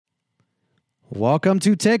Welcome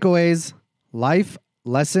to Takeaways, Life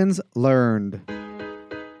Lessons Learned.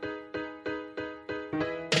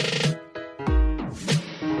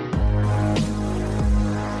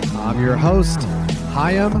 I'm your host,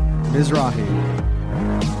 Hayam Mizrahi.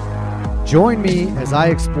 Join me as I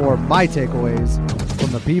explore my takeaways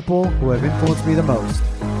from the people who have influenced me the most.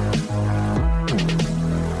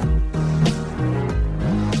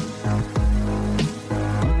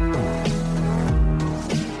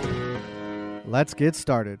 Let's get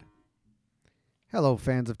started. Hello,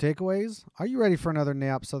 fans of Takeaways. Are you ready for another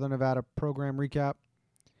NAIOP Southern Nevada program recap?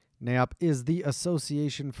 NAIOP is the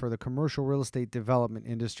Association for the Commercial Real Estate Development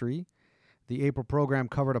Industry. The April program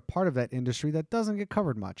covered a part of that industry that doesn't get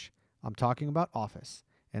covered much. I'm talking about office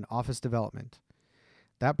and office development.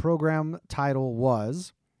 That program title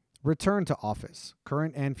was Return to Office,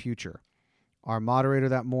 Current and Future. Our moderator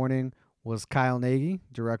that morning was Kyle Nagy,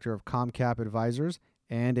 Director of ComCap Advisors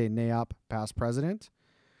and a NAIOP past president.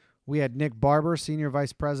 We had Nick Barber, Senior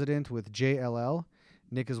Vice President with JLL.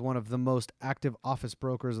 Nick is one of the most active office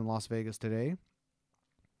brokers in Las Vegas today.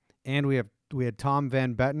 And we had Tom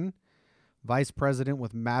Van Betten, Vice President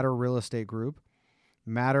with Matter Real Estate Group.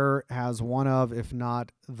 Matter has one of, if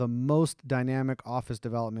not the most dynamic office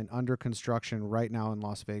development under construction right now in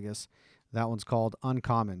Las Vegas. That one's called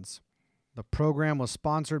Uncommons. The program was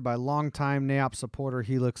sponsored by longtime NAIOP supporter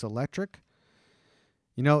Helix Electric.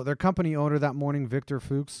 You know, their company owner that morning, Victor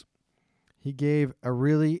Fuchs, he gave a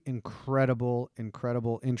really incredible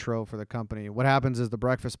intro for the company. What happens is the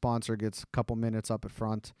breakfast sponsor gets a couple minutes up at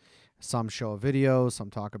front. Some show a video,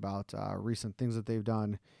 some talk about recent things that they've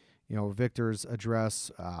done. You know, Victor's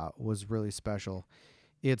address was really special.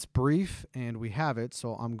 It's brief, and we have it,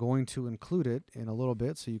 so I'm going to include it in a little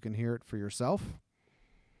bit so you can hear it for yourself.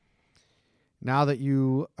 Now that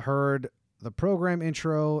you heard the program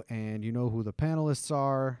intro and you know who the panelists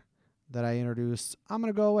are that I introduced, I'm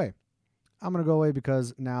going to go away. I'm going to go away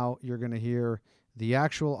because now you're going to hear the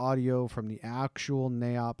actual audio from the actual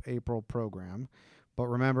NAIOP April program. But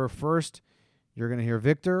remember, first, you're going to hear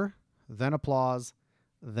Victor, then applause,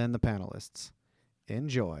 then the panelists.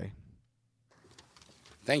 Enjoy.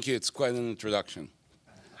 Thank you. It's quite an introduction.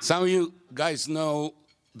 Some of you guys know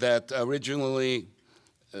that originally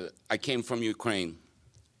I came from Ukraine.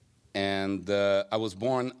 And I was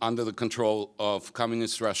born under the control of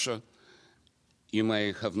communist Russia. You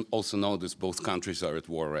may have also noticed both countries are at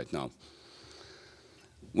war right now.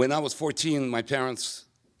 When I was 14, my parents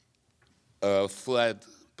fled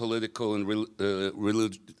political and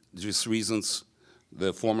religious reasons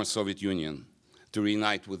the former Soviet Union to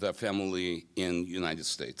reunite with their family in the United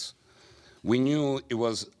States. We knew it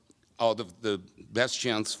was out of the best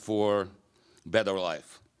chance for better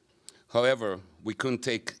life. However, we couldn't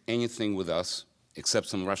take anything with us except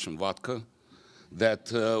some Russian vodka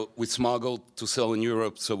that we smuggled to sell in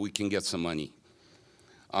Europe so we can get some money.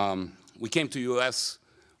 We came to U.S.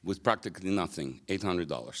 with practically nothing,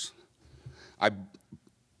 $800.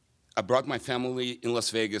 I brought my family in Las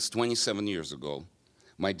Vegas 27 years ago.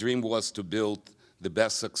 My dream was to build the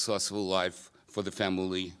best successful life for the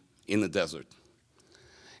family in the desert.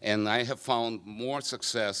 And I have found more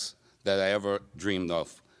success than I ever dreamed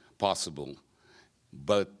of possible.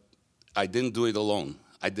 But I didn't do it alone.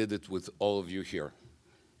 I did it with all of you here.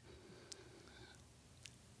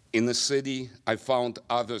 In the city, I found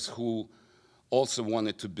others who also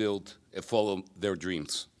wanted to build and follow their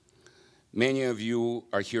dreams. Many of you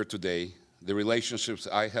are here today. The relationships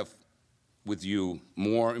I have with you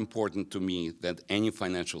more important to me than any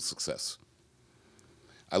financial success.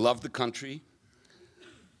 I love the country.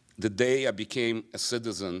 The day I became a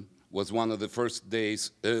citizen was one of the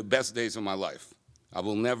best days of my life. I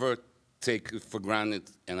will never take it for granted,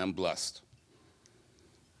 and I'm blessed.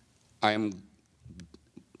 I'm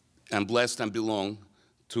blessed and belong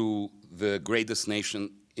to the greatest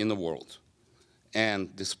nation in the world.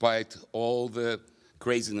 And despite all the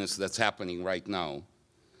craziness that's happening right now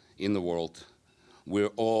in the world, we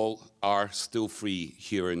all are still free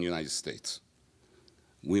here in the United States.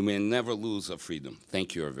 We may never lose our freedom.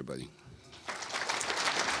 Thank you, everybody.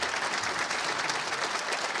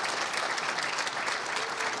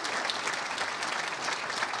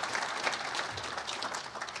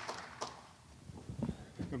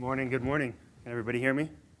 Good morning. Can everybody hear me?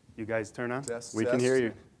 You guys turn on? Yes. We can hear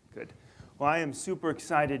you. Good. Well, I am super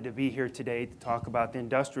excited to be here today to talk about the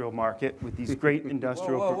industrial market with these great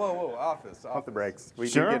industrial... Whoa. Office. Off the brakes. We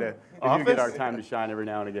Sure. do get our time to shine every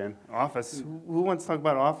now and again. Office? Who wants to talk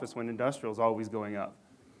about office when industrial is always going up?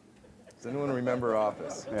 Does anyone remember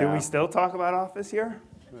Office? Do we still talk about office here?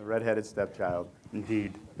 The redheaded stepchild.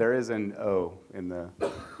 Indeed. There is an O in the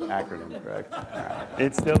acronym, correct?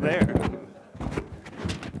 It's still there.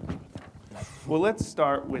 Well, let's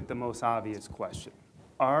start with the most obvious question.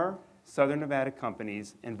 Are Southern Nevada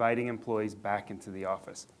companies inviting employees back into the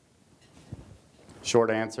office? Short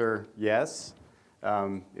answer, yes.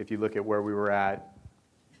 If you look at where we were at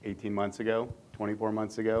 18 months ago, 24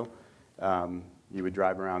 months ago, you would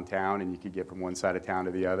drive around town and you could get from one side of town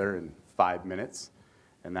to the other in 5 minutes.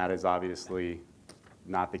 And that is obviously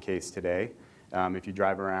not the case today. If you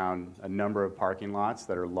drive around a number of parking lots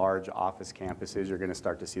that are large office campuses, you're going to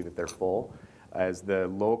start to see that they're full. As the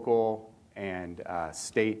local and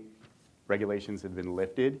state regulations have been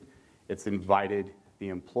lifted, it's invited the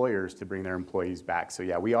employers to bring their employees back. So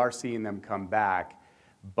yeah, we are seeing them come back,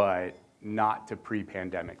 but not to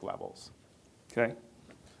pre-pandemic levels. Okay.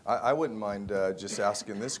 I wouldn't mind just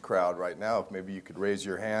asking this crowd right now if maybe you could raise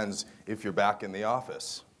your hands if you're back in the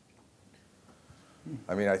office.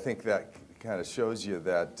 I mean, I think that kind of shows you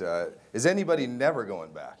that, is anybody never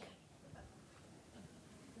going back?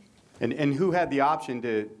 And who had the option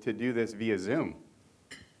to do this via Zoom?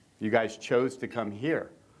 You guys chose to come here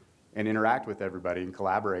and interact with everybody and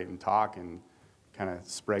collaborate and talk and kind of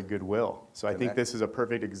spread goodwill. So I think this is a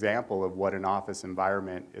perfect example of what an office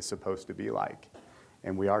environment is supposed to be like.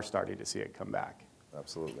 And we are starting to see it come back.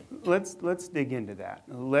 Absolutely. Let's dig into that.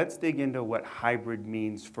 Let's dig into what hybrid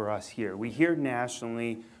means for us here. We hear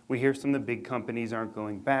nationally, we hear some of the big companies aren't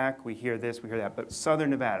going back, we hear this, we hear that, but Southern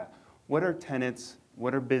Nevada, what are tenants,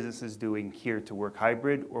 what are businesses doing here to work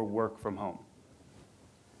hybrid or work from home?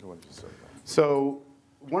 So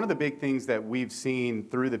one of the big things that we've seen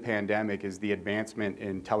through the pandemic is the advancement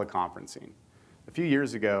in teleconferencing. A few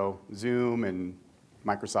years ago, Zoom and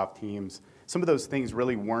Microsoft Teams, some of those things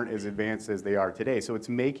really weren't as advanced as they are today. So it's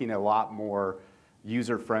making it a lot more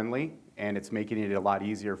user-friendly, and it's making it a lot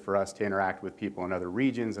easier for us to interact with people in other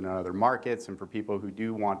regions and in other markets, and for people who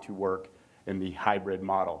do want to work in the hybrid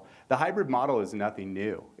model. The hybrid model is nothing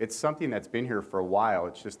new. It's something that's been here for a while.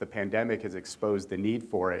 It's just the pandemic has exposed the need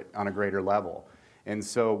for it on a greater level. And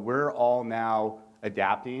so we're all now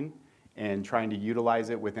adapting and trying to utilize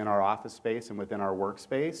it within our office space and within our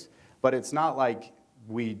workspace. But it's not like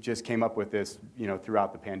we just came up with this,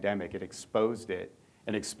 throughout the pandemic. It exposed it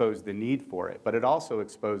and exposed the need for it. But it also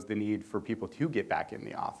exposed the need for people to get back in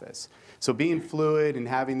the office. So being fluid and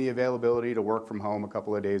having the availability to work from home a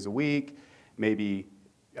couple of days a week, maybe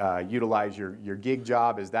utilize your gig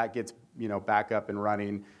job as that gets back up and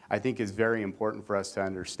running, I think is very important for us to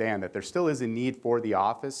understand that there still is a need for the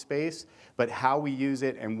office space, but how we use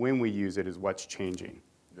it and when we use it is what's changing.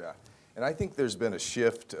 Yeah, and I think there's been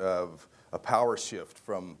a power shift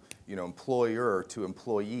from employer to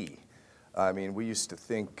employee. I mean, we used to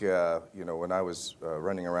think, when I was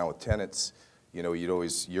running around with tenants, you'd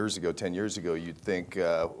always, 10 years ago, you'd think,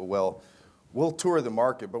 well, we'll tour the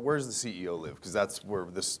market, but where's the CEO live? Because that's where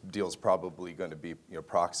this deal's probably going to be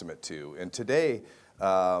proximate to. And today,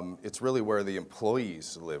 it's really where the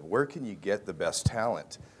employees live. Where can you get the best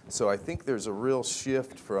talent? So I think there's a real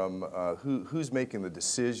shift from who's making the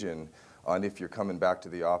decision on if you're coming back to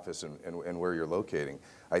the office and where you're locating.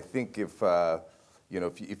 I think if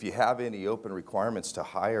you have any open requirements to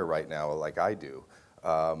hire right now, like I do,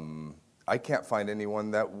 I can't find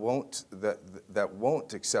anyone that won't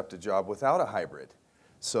accept a job without a hybrid.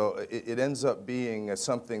 So it ends up being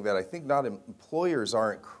something that I think not employers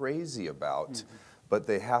aren't crazy about, but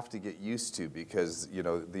they have to get used to because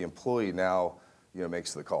the employee now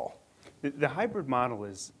makes the call. The hybrid model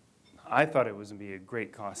is, I thought it was going to be a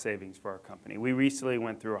great cost savings for our company. We recently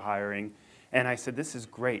went through a hiring, and I said, this is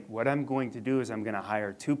great. What I'm going to do is I'm going to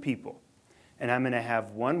hire 2 people. And I'm going to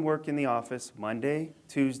have one work in the office Monday,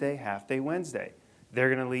 Tuesday, half day Wednesday.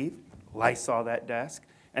 They're going to leave, Lysol that desk,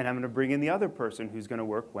 and I'm going to bring in the other person who's going to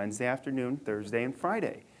work Wednesday afternoon, Thursday, and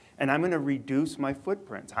Friday. And I'm going to reduce my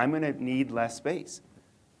footprint. I'm going to need less space.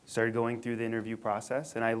 Started going through the interview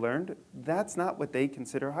process, and I learned that's not what they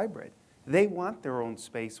consider hybrid. They want their own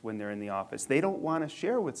space when they're in the office. They don't want to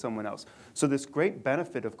share with someone else. So this great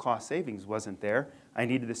benefit of cost savings wasn't there. I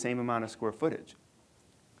needed the same amount of square footage.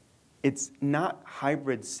 It's not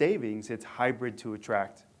hybrid savings, it's hybrid to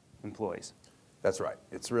attract employees. That's right.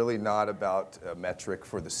 It's really not about a metric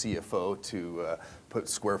for the CFO to put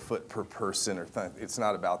square foot per person or it's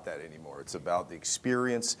not about that anymore. It's about the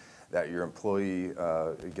experience that your employee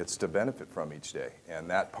gets to benefit from each day. And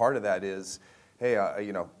that part of that is, hey,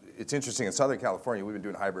 it's interesting, in Southern California, we've been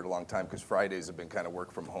doing hybrid a long time because Fridays have been kind of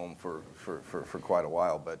work from home for quite a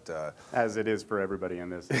while. But as it is for everybody in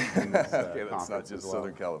this okay, that's not just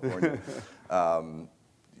Southern California.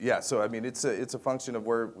 Yeah, so I mean, it's a function of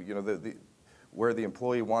where where the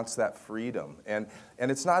employee wants that freedom, and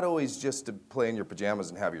it's not always just to play in your pajamas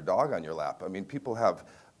and have your dog on your lap. I mean, people have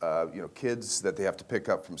kids that they have to pick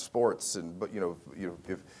up from sports, and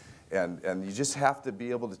and you just have to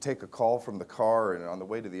be able to take a call from the car and on the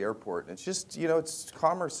way to the airport. And it's just,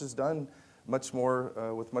 commerce is done much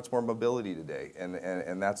more with much more mobility today,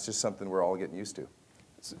 and that's just something we're all getting used to.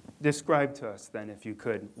 Describe to us then, if you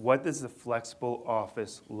could, what does the flexible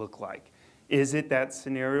office look like? Is it that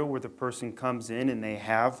scenario where the person comes in and they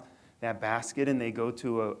have that basket and they go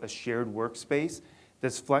to a shared workspace?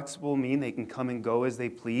 Does flexible mean they can come and go as they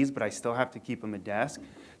please, but I still have to keep them a desk?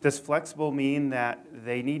 Does flexible mean that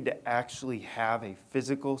they need to actually have a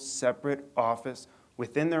physical, separate office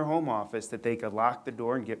within their home office that they could lock the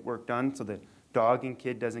door and get work done so the dog and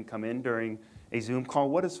kid doesn't come in during a Zoom call?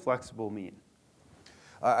 What does flexible mean?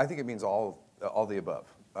 I think it means all the above.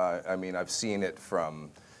 I mean, I've seen it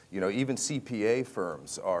from, even CPA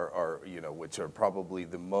firms are which are probably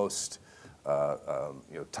the most,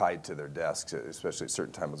 tied to their desks, especially at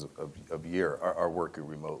certain times of year, are working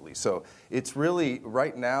remotely. So it's really,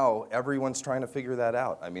 right now, everyone's trying to figure that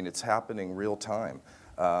out. I mean, it's happening real time.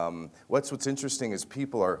 What's interesting is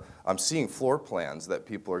I'm seeing floor plans that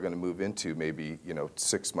people are going to move into maybe,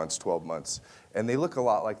 6 months, 12 months, and they look a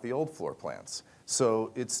lot like the old floor plans.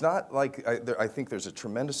 So it's not like, I think there's a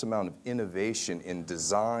tremendous amount of innovation in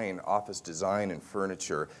design, office design and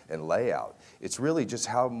furniture and layout. It's really just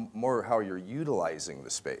how you're utilizing the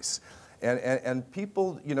space. And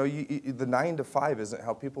people, the 9 to 5 isn't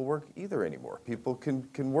how people work either anymore. People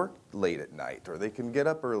can work late at night, or they can get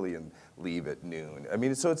up early and leave at noon. I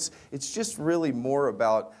mean, so it's just really more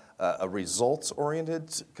about a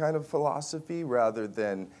results-oriented kind of philosophy rather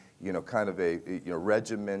than kind of a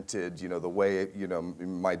regimented, the way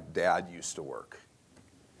my dad used to work.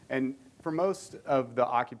 And for most of the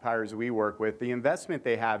occupiers we work with, the investment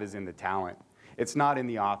they have is in the talent. It's not in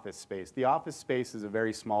the office space. The office space is a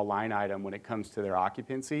very small line item when it comes to their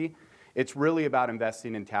occupancy. It's really about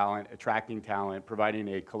investing in talent, attracting talent, providing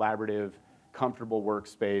a collaborative, comfortable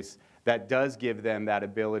workspace that does give them that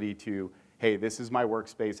ability to, hey, this is my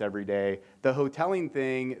workspace every day. The hoteling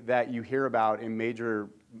thing that you hear about in major,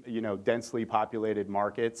 densely populated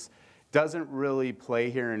markets doesn't really play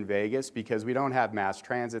here in Vegas because we don't have mass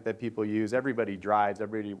transit that people use. Everybody drives,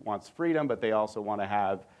 everybody wants freedom, but they also want to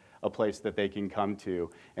have a place that they can come to.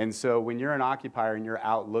 And so when you're an occupier and you're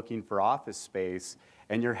out looking for office space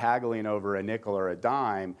and you're haggling over a nickel or a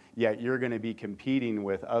dime, yet you're going to be competing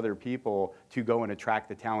with other people to go and attract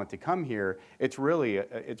the talent to come here, it's really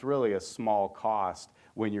a small cost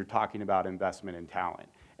when you're talking about investment in talent.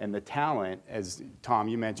 And the talent, as Tom,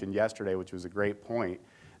 you mentioned yesterday, which was a great point,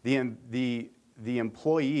 the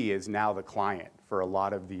employee is now the client for a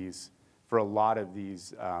lot of these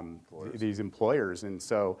employers. And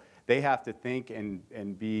so they have to think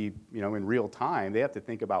and be, in real time, they have to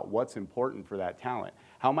think about what's important for that talent.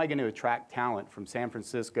 How am I going to attract talent from San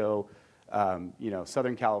Francisco,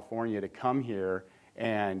 Southern California to come here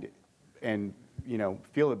and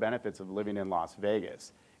feel the benefits of living in Las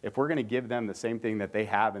Vegas? If we're going to give them the same thing that they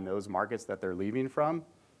have in those markets that they're leaving from,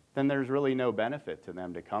 then there's really no benefit to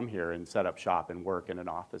them to come here and set up shop and work in an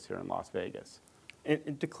office here in Las Vegas.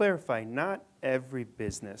 And to clarify, not every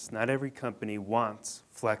business, not every company wants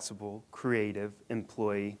flexible, creative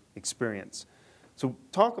employee experience. So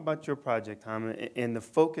talk about your project, Tom, and the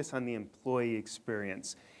focus on the employee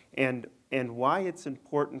experience and why it's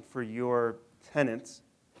important for your tenants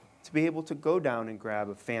to be able to go down and grab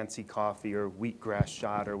a fancy coffee or wheatgrass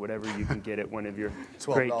shot or whatever you can get at one of your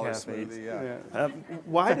great cafes. Smoothie, yeah.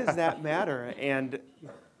 Why does that matter? And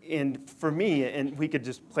for me, and we could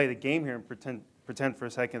just play the game here and pretend for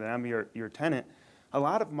a second that I'm your tenant, a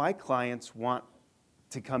lot of my clients want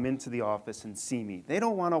to come into the office and see me. They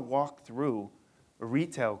don't want to walk through a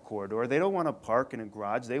retail corridor. They don't want to park in a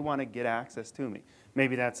garage. They want to get access to me.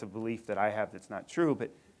 Maybe that's a belief that I have that's not true,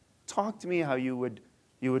 but talk to me how you would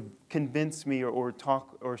convince me or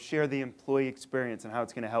talk or share the employee experience and how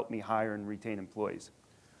it's going to help me hire and retain employees.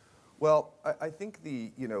 Well, I think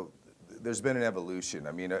there's been an evolution.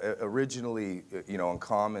 I mean, originally,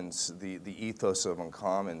 Uncommons, the ethos of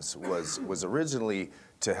Uncommons was originally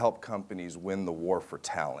to help companies win the war for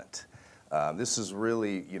talent. This is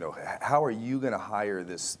really, how are you going to hire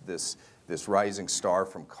this rising star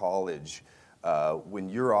from college when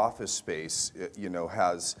your office space,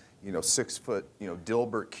 has 6-foot,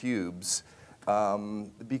 Dilbert cubes,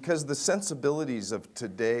 because the sensibilities of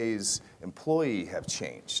today's employee have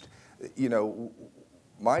changed.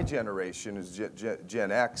 My generation is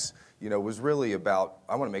Gen X, was really about,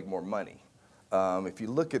 I want to make more money. If you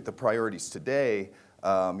look at the priorities today,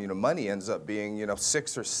 money ends up being,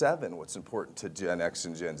 6 or 7 what's important to Gen X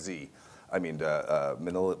and Gen Z.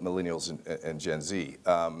 millennials and Gen Z.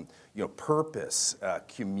 Purpose,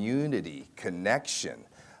 community, connection.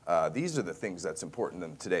 These are the things that's important to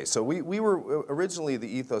them today. So we were originally, the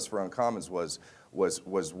ethos for Uncommons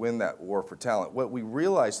was win that war for talent. What we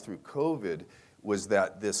realized through COVID was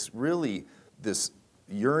that this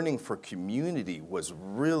yearning for community was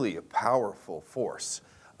really a powerful force,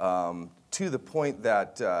 to the point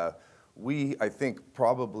that I think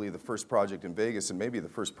probably the first project in Vegas, and maybe the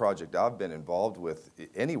first project I've been involved with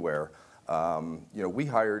anywhere, we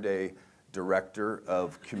hired a director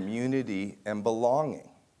of community and belonging.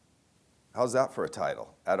 How's that for a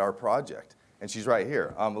title at our project? And she's right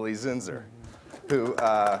here, Amelie Zinzer, who,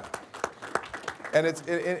 and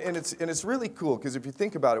it's really cool, because if you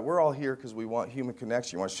think about it, we're all here because we want human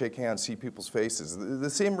connection. You want to shake hands, see people's faces. The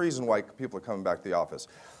same reason why people are coming back to the office.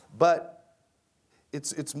 But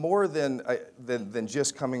it's more than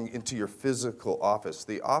just coming into your physical office.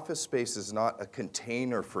 The office space is not a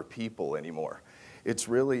container for people anymore. It's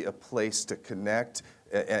really a place to connect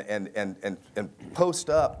and post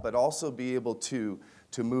up, but also be able to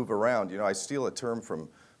move around. I steal a term from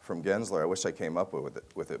Gensler. I wish I came up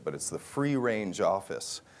with it, but it's the free range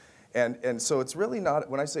office. And so it's really not,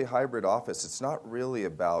 when I say hybrid office, it's not really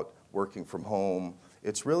about working from home.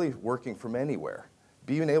 It's really working from anywhere.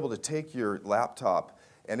 Being able to take your laptop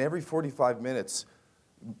and every 45 minutes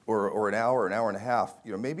or an hour and a half,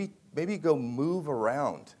 maybe go move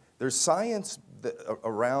around. There's science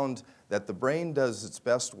around that the brain does its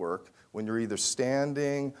best work when you're either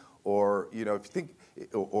standing or, if you think,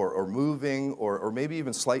 or moving or maybe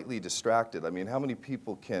even slightly distracted. I mean, how many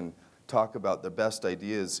people can talk about their best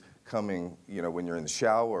ideas coming, when you're in the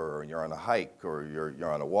shower or you're on a hike or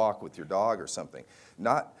you're on a walk with your dog or something?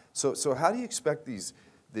 So how do you expect these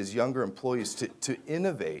younger employees to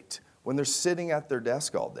innovate when they're sitting at their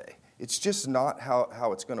desk all day? It's just not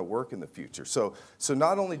how it's going to work in the future. So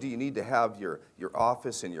not only do you need to have your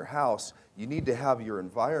office and your house, you need to have your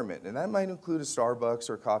environment. And that might include a Starbucks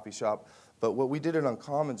or a coffee shop. But what we did at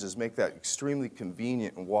Uncommons is make that extremely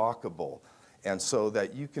convenient and walkable. And so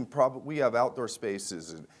that you can we have outdoor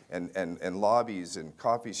spaces and lobbies and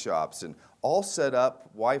coffee shops and all set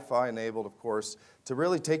up, Wi-Fi enabled, of course, to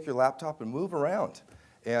really take your laptop and move around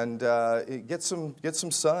and get some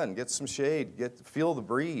sun, get some shade, feel the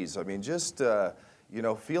breeze. I mean, just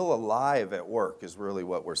feel alive at work is really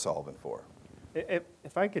what we're solving for.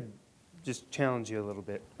 If I could just challenge you a little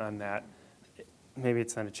bit on that, maybe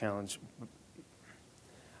it's not a challenge.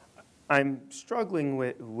 I'm struggling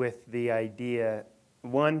with the idea,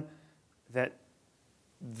 one, that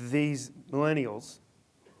these millennials,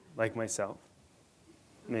 like myself,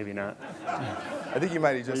 maybe not. I think you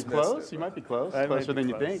might have just missed close? it. You might be close. I Closer than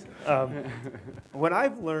you close. think. What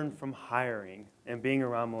I've learned from hiring and being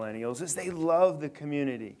around millennials is they love the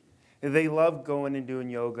community. They love going and doing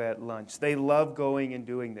yoga at lunch. They love going and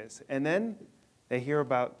doing this. And then they hear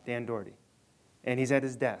about Dan Doherty. And he's at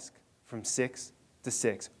his desk from 6 to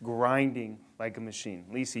 6, grinding like a machine.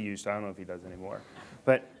 At least he used to. I don't know if he does anymore.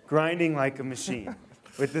 But grinding like a machine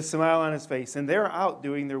with this smile on his face. And they're out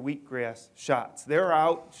doing their wheatgrass shots. They're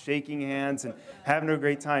out shaking hands and having a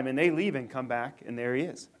great time. And they leave and come back, and there he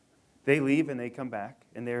is. They leave and they come back,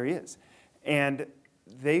 and there he is. And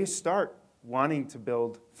they start wanting to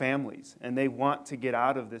build families. And they want to get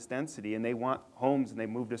out of this density. And they want homes, and they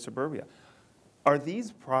move to suburbia. Are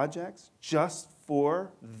these projects just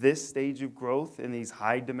for this stage of growth and these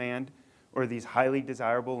high demand or these highly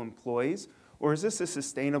desirable employees? Or is this a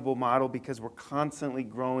sustainable model because we're constantly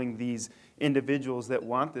growing these individuals that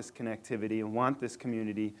want this connectivity and want this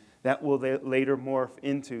community that will later morph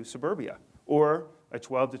into suburbia? Or a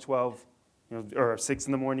 12 to 12, or 6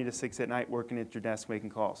 in the morning to 6 at night working at your desk making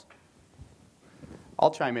calls?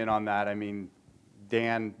 I'll chime in on that. I mean,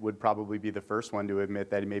 Dan would probably be the first one to admit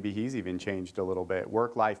that maybe he's even changed a little bit.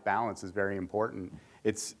 Work-life balance is very important.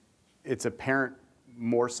 It's apparent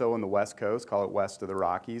more so on the West Coast, call it west of the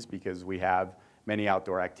Rockies, because we have many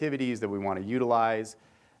outdoor activities that we want to utilize.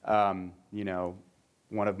 One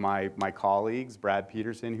of my colleagues, Brad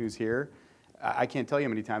Peterson, who's here, I can't tell you how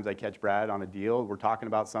many times I catch Brad on a deal. We're talking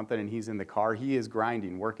about something and he's in the car. He is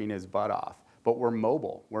grinding, working his butt off. But we're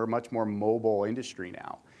mobile. We're a much more mobile industry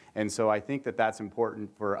now. And so I think that that's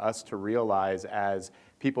important for us to realize as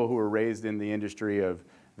people who were raised in the industry of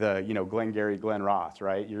the, Glengarry Glen Ross,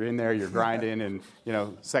 right? You're in there, you're grinding, and,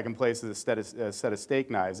 second place is a set of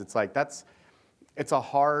steak knives. It's like it's a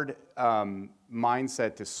hard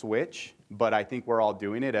mindset to switch, but I think we're all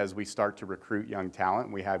doing it as we start to recruit young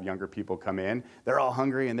talent. We have younger people come in. They're all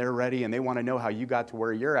hungry and they're ready and they want to know how you got to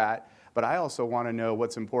where you're at. but I also want to know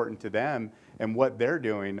what's important to them and what they're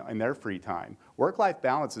doing in their free time. Work-life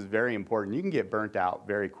balance is very important. You can get burnt out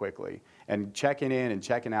very quickly, and checking in and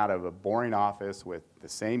checking out of a boring office with the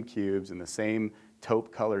same cubes and the same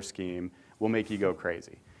taupe color scheme will make you go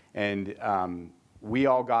crazy. And we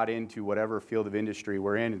all got into whatever field of industry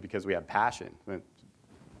we're in because we have passion.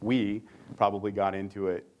 We probably got into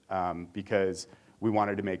it because we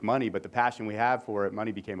wanted to make money, but the passion we have for it,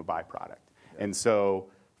 money became a byproduct. And so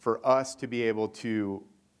for us to be able to,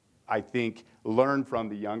 I think, learn from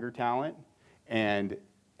the younger talent and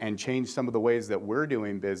change some of the ways that we're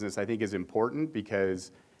doing business, I think is important,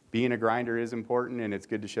 because being a grinder is important and it's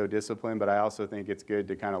good to show discipline, but I also think it's good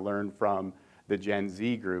to kind of learn from the Gen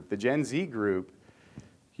Z group. The Gen Z group,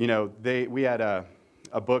 you know, we had a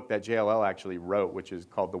book that JLL actually wrote, which is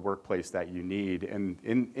called The Workplace That You Need. And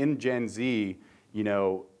in Gen Z, you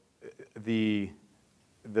know, the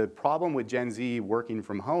problem with Gen Z working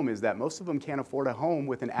from home is that most of them can't afford a home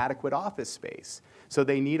with an adequate office space. So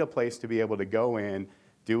they need a place to be able to go in,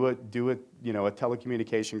 do a you know, a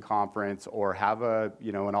telecommunication conference, or have a,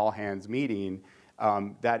 you know, an all hands meeting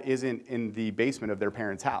that isn't in the basement of their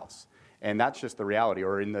parents' house. And that's just the reality,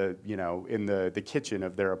 or in the, you know, in the kitchen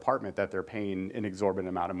of their apartment that they're paying an exorbitant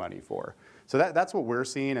amount of money for. So that's what we're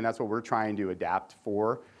seeing, and that's what we're trying to adapt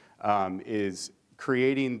for, is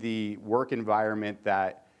creating the work environment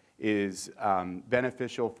that is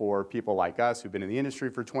beneficial for people like us who've been in the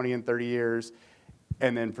industry for 20 and 30 years,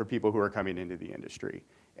 and then for people who are coming into the industry.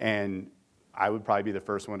 And I would probably be the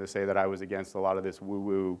first one to say that I was against a lot of this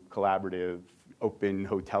woo-woo, collaborative, open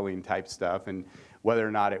hoteling type stuff, and whether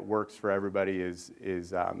or not it works for everybody is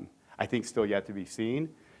I think still yet to be seen.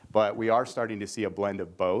 But we are starting to see a blend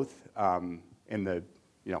of both. In the,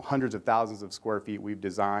 you know, hundreds of thousands of square feet we've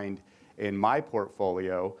designed in my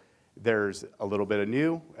portfolio, there's a little bit of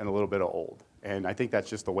new and a little bit of old. And I think that's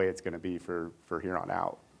just the way it's going to be for here on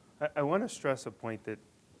out. I want to stress a point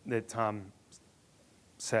that Tom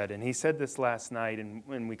said, and he said this last night,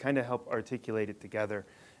 and we kind of help articulate it together.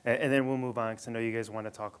 And then we'll move on, because I know you guys want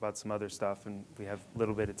to talk about some other stuff, and we have a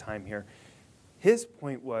little bit of time here. His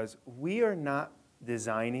point was, we are not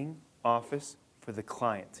designing office for the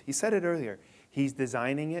client. He said it earlier. He's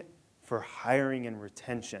designing it for hiring and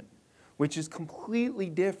retention, which is completely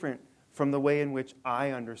different from the way in which I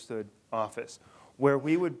understood office, where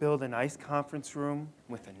we would build a nice conference room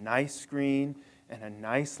with a nice screen and a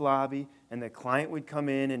nice lobby, and the client would come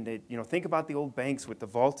in and they'd, you know, think about the old banks with the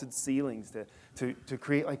vaulted ceilings to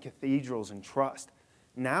create like cathedrals and trust.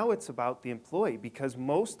 Now it's about the employee, because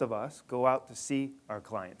most of us go out to see our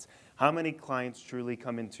clients. How many clients truly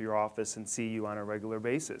come into your office and see you on a regular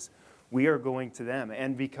basis? We are going to them.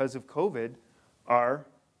 And because of COVID,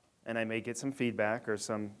 and I may get some feedback or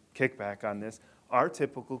some kickback on this, our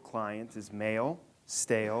typical client is male,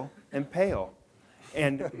 stale, and pale.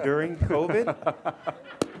 And during COVID,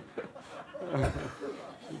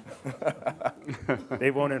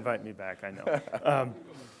 they won't invite me back, I know.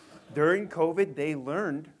 During COVID, they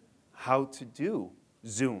learned how to do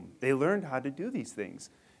Zoom. They learned how to do these things.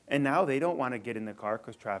 And now they don't want to get in the car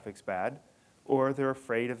because traffic's bad, or they're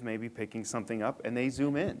afraid of maybe picking something up, and they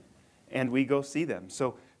Zoom in. And we go see them.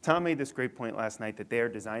 So Tom made this great point last night that they are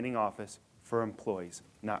designing office for employees,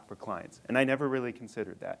 not for clients. And I never really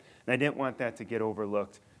considered that. And I didn't want that to get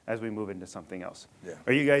overlooked as we move into something else. Yeah.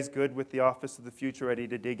 Are you guys good with the office of the future, ready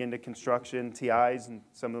to dig into construction, TIs, and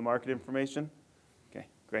some of the market information? Okay,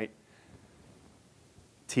 great.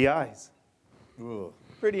 TIs. Ooh.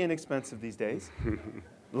 Pretty inexpensive these days.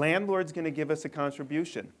 Landlord's going to give us a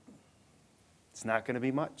contribution. It's not going to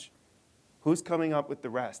be much. Who's coming up with the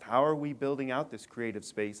rest? How are we building out this creative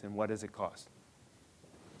space, and what does it cost?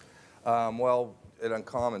 Well, at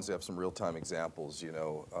Uncommons, they have some real-time examples. You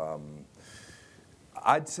know,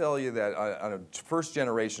 I'd tell you that on a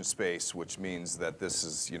first-generation space, which means that this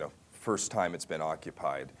is, you know, first time it's been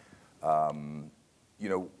occupied, you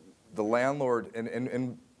know, the landlord,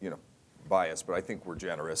 and you know, biased, but I think we're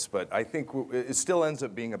generous, but I think it still ends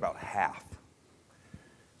up being about half.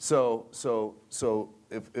 So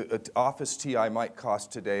if an office TI might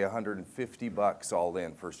cost today $150 all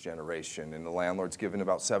in, first generation, and the landlord's giving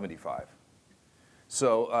about 75.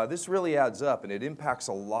 So this really adds up, and it impacts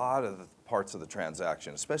a lot of the parts of the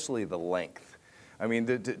transaction, especially the length. I mean,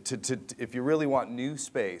 if you really want new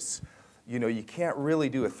space, you know, you can't really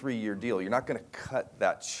do a 3-year deal. You're not going to cut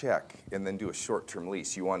that check and then do a short-term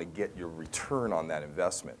lease. You want to get your return on that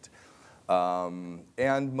investment.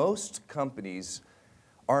 And most companies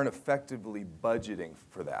aren't effectively budgeting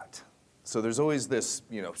for that. So there's always this,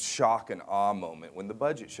 you know, shock and awe moment when the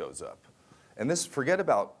budget shows up. And this, forget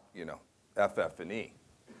about, you know, FF&E.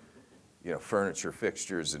 furniture,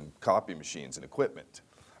 fixtures, and copy machines and equipment.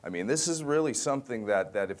 I mean, this is really something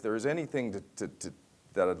that if there is anything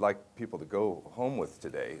that I'd like people to go home with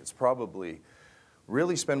today, it's probably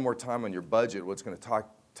really spend more time on your budget, what's going to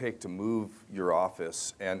take to move your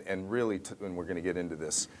office, and really, and we're going to get into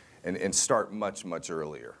this, and start much, much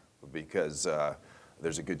earlier, because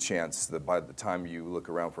there's a good chance that by the time you look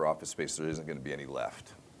around for office space, there isn't going to be any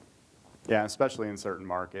left. Yeah, especially in certain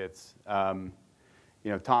markets.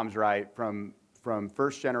 Tom's right. From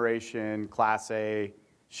first generation Class A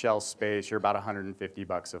shell space, you're about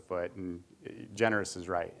 $150 a foot, and generous is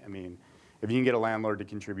right. I mean, if you can get a landlord to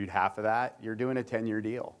contribute half of that, you're doing a 10-year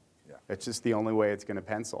deal. Yeah. It's just the only way it's going to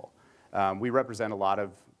pencil. We represent a lot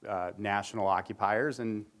of national occupiers,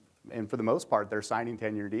 and for the most part, they're signing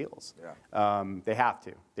 10-year deals. Yeah. They have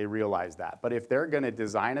to. They realize that. But if they're going to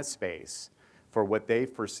design a space for what they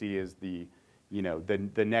foresee as the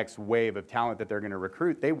next wave of talent that they're going to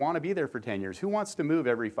recruit, they want to be there for 10 years. Who wants to move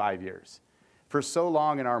every 5 years? For so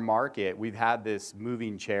long in our market, we've had this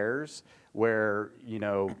moving chairs where you're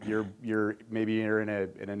in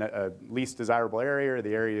a least desirable area, or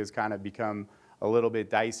the area has kind of become a little bit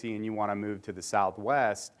dicey and you want to move to the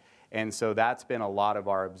southwest. And so that's been a lot of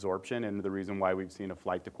our absorption and the reason why we've seen a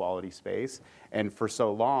flight to quality space. And for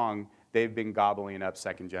so long, they've been gobbling up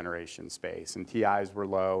second generation space, and TIs were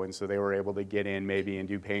low, and so they were able to get in maybe and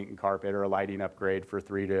do paint and carpet or a lighting upgrade for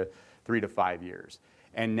 3 to 5 years.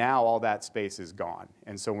 And now all that space is gone.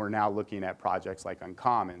 And so we're now looking at projects like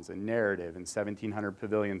Uncommons and Narrative and 1700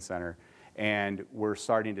 Pavilion Center. And we're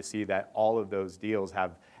starting to see that all of those deals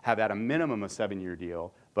have at a minimum a 7-year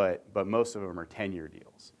deal, but most of them are 10-year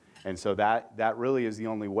deals. And so that really is the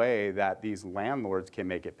only way that these landlords can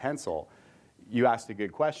make it pencil. You asked a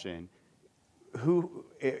good question.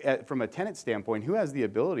 From a tenant standpoint, who has the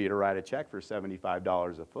ability to write a check for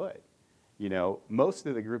 $75 a foot? Most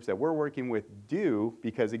of the groups that we're working with do,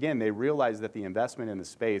 because again, they realize that the investment in the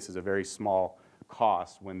space is a very small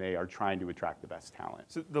cost when they are trying to attract the best talent.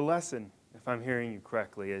 So the lesson, if I'm hearing you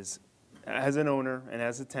correctly, is as an owner and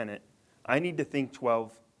as a tenant, I need to think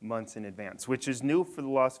 12 months in advance, which is new for the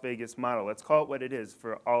Las Vegas model. Let's call it what it is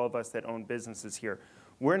for all of us that own businesses here.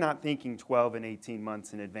 We're not thinking 12 and 18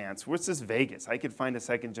 months in advance. What's this Vegas? I could find a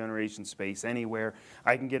second generation space anywhere.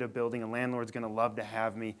 I can get a building. A landlord's going to love to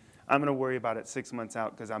have me. I'm going to worry about it 6 months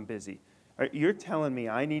out because I'm busy. You're telling me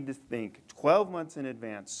I need to think 12 months in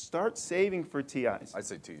advance, start saving for TIs. I'd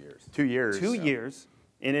say 2 years. 2 years. 2 years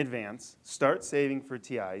in advance, start saving for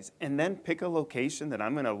TIs, and then pick a location that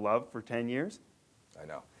I'm going to love for 10 years? I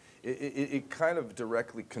know. It kind of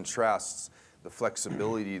directly contrasts the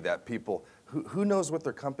flexibility that people, who knows what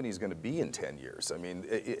their company is going to be in 10 years? I mean,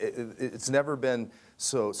 it's never been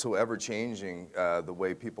so ever-changing the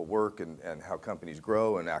way people work and how companies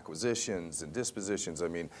grow and acquisitions and dispositions. I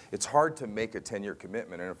mean, it's hard to make a 10-year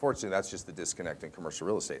commitment, and unfortunately, that's just the disconnect in commercial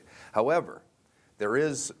real estate. However, there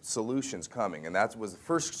is solutions coming, and that was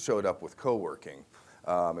first showed up with co-working.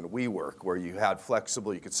 And WeWork, where you had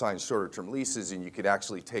flexible, you could sign shorter-term leases, and you could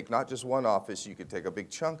actually take not just one office, you could take a big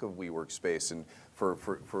chunk of WeWork space and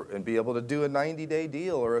and be able to do a 90-day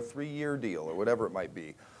deal or a 3-year deal or whatever it might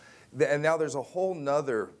be. And now there's a whole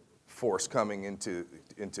nother force coming into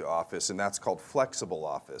office, and that's called flexible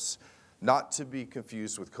office, not to be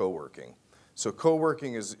confused with co-working. So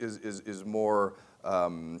co-working is more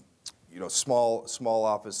small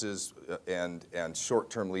offices and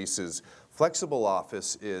short-term leases. Flexible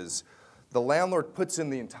office is the landlord puts in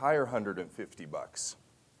the entire $150,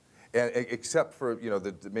 and except for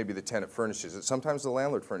maybe the tenant furnishes it. Sometimes the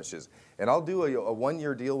landlord furnishes, and I'll do a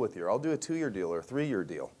 1-year deal with you. Or I'll do a 2-year deal or a 3-year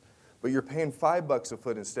deal, but you're paying $5 a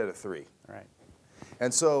foot instead of $3. Right.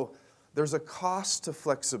 And so there's a cost to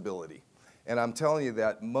flexibility, and I'm telling you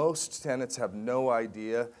that most tenants have no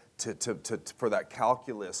idea for that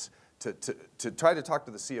calculus to try to talk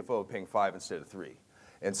to the CFO of paying 5 instead of 3.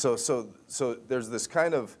 And so there's this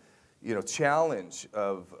kind of challenge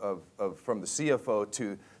from the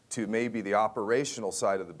CFO to maybe the operational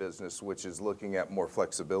side of the business, which is looking at more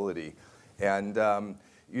flexibility. And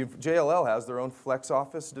JLL has their own flex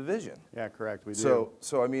office division. Yeah, correct. We do.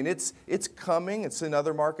 So I mean, it's coming. It's in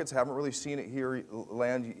other markets. Haven't really seen it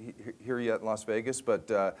land here yet in Las Vegas, but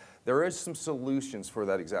there is some solutions for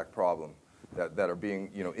that exact problem that are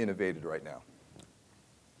being innovated right now.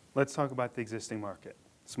 Let's talk about the existing market.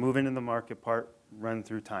 Let's move into the market part, run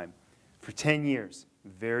through time. For 10 years,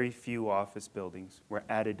 very few office buildings were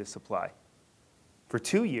added to supply. For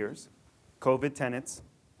 2 years, COVID tenants,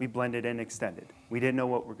 we blended and extended. We didn't know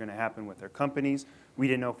what were going to happen with our companies. We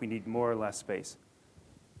didn't know if we need more or less space.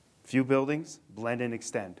 Few buildings, blend and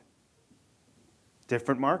extend.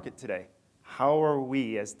 Different market today. how are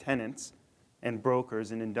we as tenants and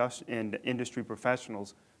brokers and industry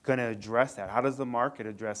professionals going to address that? How does the market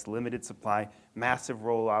address limited supply, massive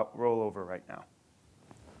rollover right now?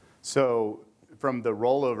 So from the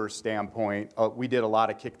rollover standpoint, we did a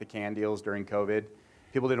lot of kick the can deals during COVID.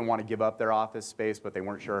 People didn't want to give up their office space, but they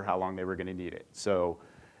weren't sure how long they were going to need it. So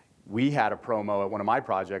we had a promo at one of my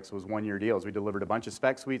projects was 1-year deals. We delivered a bunch of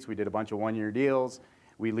spec suites. We did a bunch of 1-year deals.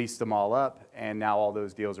 We leased them all up, and now all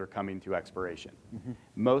those deals are coming to expiration. Mm-hmm.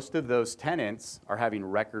 Most of those tenants are having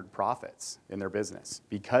record profits in their business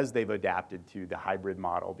because they've adapted to the hybrid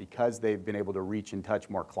model, because they've been able to reach and touch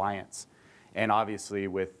more clients. And obviously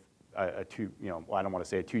with I don't want to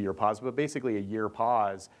say a 2-year pause, but basically a year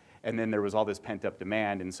pause, and then there was all this pent-up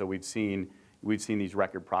demand, and so we've seen these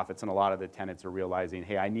record profits, and a lot of the tenants are realizing,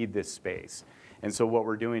 hey, I need this space. And so what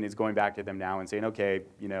we're doing is going back to them now and saying, okay,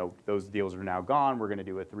 those deals are now gone. We're going to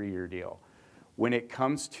do a 3-year deal. When it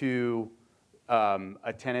comes to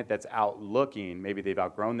a tenant that's out looking, maybe they've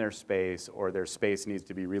outgrown their space or their space needs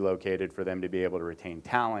to be relocated for them to be able to retain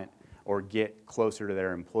talent or get closer to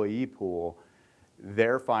their employee pool,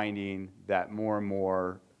 they're finding that more and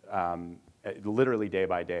more, literally day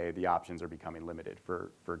by day, the options are becoming limited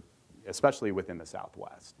for especially within the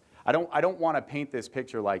Southwest. I don't want to paint this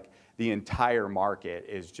picture like the entire market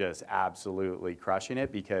is just absolutely crushing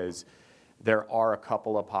it, because there are a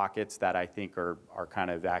couple of pockets that I think are kind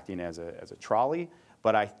of acting as a trolley.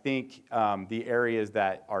 But I think the areas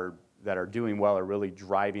that are doing well are really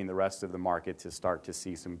driving the rest of the market to start to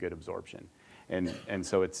see some good absorption. And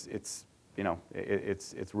so it's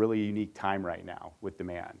really a unique time right now with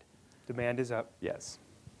demand. Demand is up. Yes.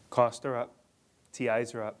 Costs are up.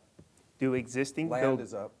 TIs are up. Do existing Land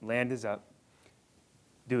is up. Land is up.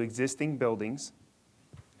 Do existing buildings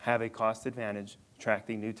have a cost advantage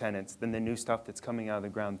attracting new tenants than the new stuff that's coming out of the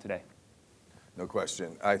ground today? No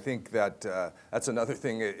question. I think that that's another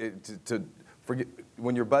thing to forget.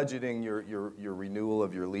 When you're budgeting your renewal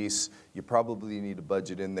of your lease, you probably need to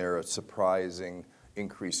budget in there a surprising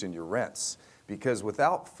increase in your rents. Because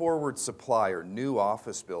without forward supply or new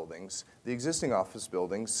office buildings, the existing office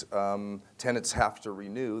buildings, tenants have to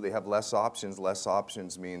renew. They have less options. Less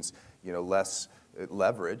options means less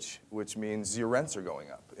leverage, which means your rents are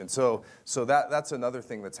going up. And so that's another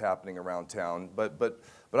thing that's happening around town. But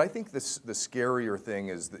I think the scarier thing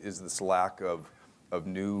is this lack of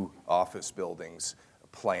new office buildings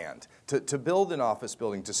planned. To build an office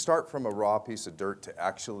building, to start from a raw piece of dirt to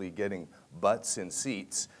actually getting butts in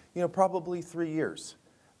seats, probably 3 years,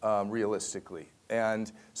 realistically.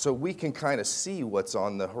 And so we can kind of see what's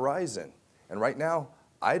on the horizon. And right now,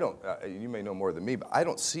 I don't, you may know more than me, but I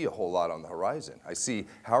don't see a whole lot on the horizon. I see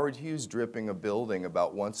Howard Hughes dripping a building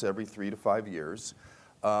about once every 3 to 5 years,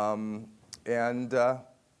 and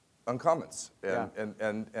Uncommons.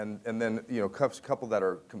 And then, a couple that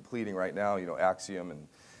are completing right now, Axiom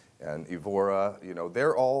and Evora,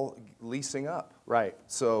 they're all leasing up. Right.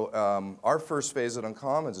 So our first phase at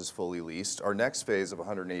Uncommons is fully leased. Our next phase of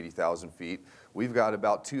 180,000 feet, we've got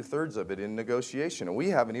about 2/3 of it in negotiation, and we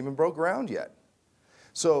haven't even broke ground yet.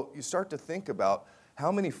 So you start to think about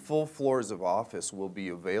how many full floors of office will be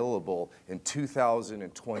available in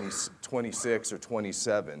 2026 or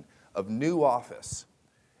 27 of new office.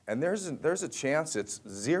 And there's a chance it's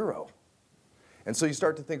 0. And so you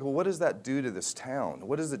start to think, well, what does that do to this town?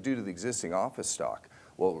 What does it do to the existing office stock?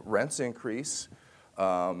 Well, rents increase.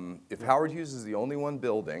 If Howard Hughes is the only one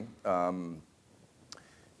building, then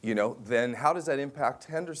how does that impact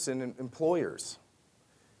Henderson employers?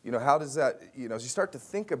 How does that, as you start to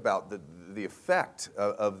think about the effect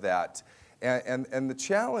of that, and the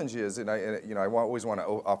challenge is, and I always want to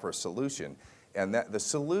offer a solution, and that the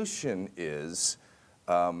solution is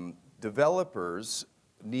developers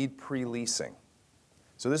need pre-leasing.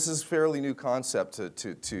 So this is a fairly new concept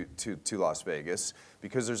to Las Vegas,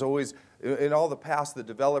 because there's always, in all the past, the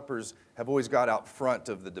developers have always got out front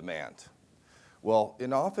of the demand. Well,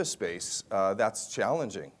 in office space, that's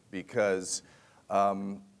challenging, because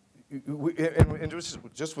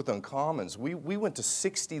just with Uncommons, we went to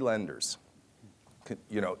 60 lenders,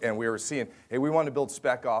 and we were seeing, hey, we want to build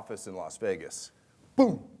spec office in Las Vegas.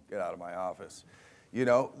 Boom, get out of my office.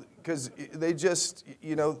 Because they just,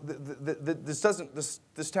 this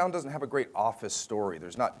town doesn't have a great office story.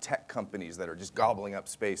 There's not tech companies that are just gobbling up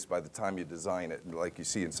space by the time you design it, like you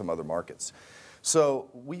see in some other markets. So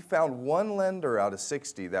we found one lender out of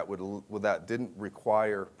 60 that didn't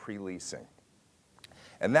require pre-leasing.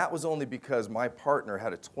 And that was only because my partner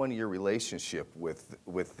had a 20-year relationship with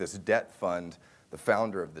this debt fund, the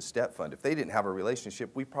founder of this debt fund. If they didn't have a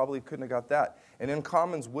relationship, we probably couldn't have got that. And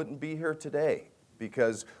Uncommons wouldn't be here today,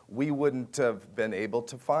 because we wouldn't have been able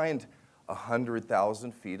to find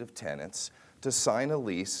 100,000 feet of tenants to sign a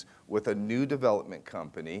lease with a new development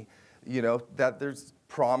company, you know, that there's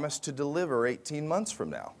promise to deliver 18 months from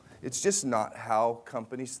now. It's just not how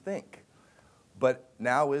companies think. But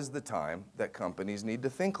now is the time that companies need to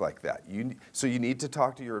think like that. So you need to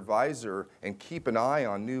talk to your advisor and keep an eye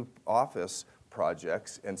on new office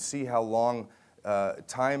projects and see how long,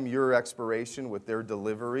 time your expiration with their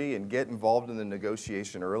delivery and get involved in the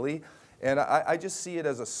negotiation early. And I just see it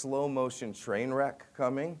as a slow motion train wreck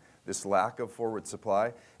coming, this lack of forward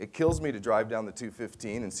supply. It kills me to drive down the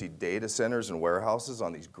 215 and see data centers and warehouses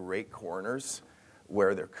on these great corners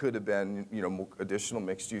where there could have been, you know, additional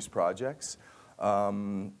mixed use projects.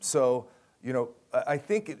 So, you know, I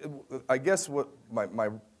think, I guess what my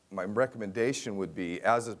recommendation would be,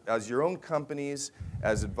 as your own companies,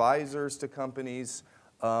 as advisors to companies,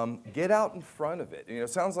 get out in front of it. You know, it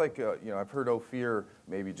sounds like, you know, I've heard Ophir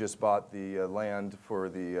maybe just bought the land for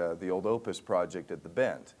the old Opus project at the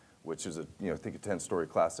Bend, which is I think a 10-story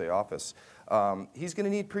Class A office. He's going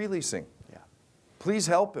to need pre-leasing. Yeah. Please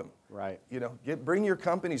help him. Right. You know, bring your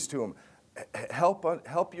companies to him. Help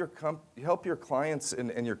your clients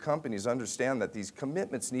and your companies understand that these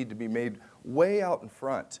commitments need to be made way out in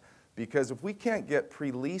front. Because if we can't get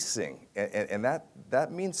pre-leasing, and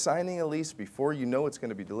that means signing a lease before you know it's going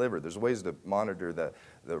to be delivered. There's ways to monitor the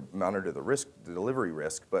risk, the delivery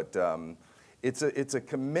risk, but it's a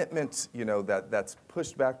commitment, you know, that's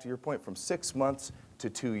pushed back, to your point, from 6 months to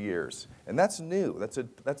 2 years, and that's new. That's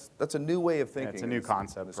a new way of thinking. Yeah, it's a new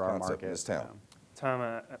concept for our market. In this town. Yeah. Tom,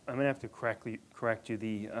 I'm going to have to correct you.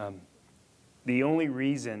 The only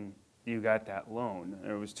reason you got that loan,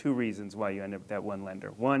 there was 2 reasons why you ended up with that one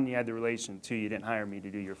lender. 1, you had the relation. 2, you didn't hire me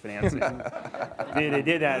to do your financing. If they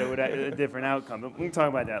did that, it would have a different outcome. But we can talk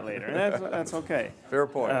about that later. And that's okay. Fair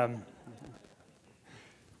point.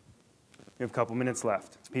 We have a couple minutes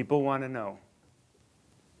left. People want to know,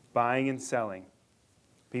 buying and selling.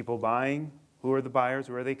 People buying, who are the buyers?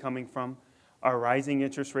 Where are they coming from? Are rising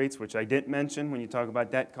interest rates, which I didn't mention when you talk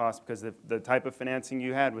about debt costs, because the type of financing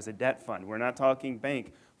you had was a debt fund. We're not talking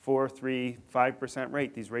bank, 4, 3, 5%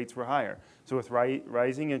 rate. These rates were higher. So with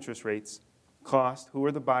rising interest rates, cost, who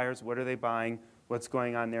are the buyers? What are they buying? What's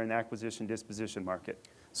going on there in the acquisition disposition market?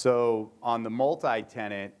 So on the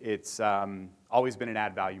multi-tenant, it's always been an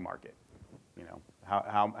add value market. You know,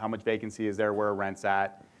 how much vacancy is there, where are rents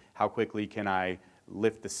at? How quickly can I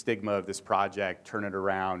lift the stigma of this project, turn it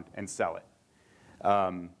around, and sell it?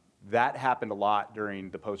 That happened a lot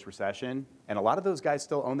during the post-recession, and a lot of those guys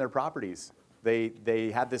still own their properties.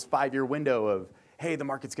 They had this 5-year window of, hey, the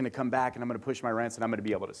market's going to come back, and I'm going to push my rents, and I'm going to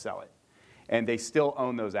be able to sell it. And they still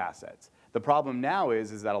own those assets. The problem now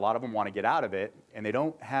is that a lot of them want to get out of it, and they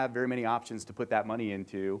don't have very many options to put that money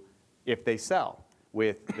into if they sell.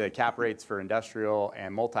 With the cap rates for industrial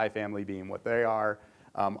and multifamily being what they are,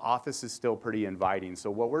 office is still pretty inviting. So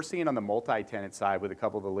what we're seeing on the multi-tenant side with a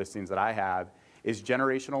couple of the listings that I have is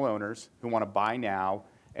generational owners who want to buy now,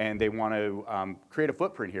 and they want to create a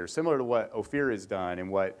footprint here, similar to what Ophir has done and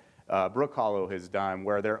what Brook Hollow has done,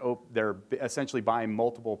 where they're essentially buying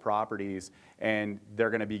multiple properties, and they're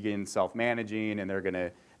going to begin self-managing, and they're going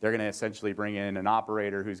to essentially bring in an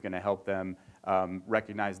operator who's going to help them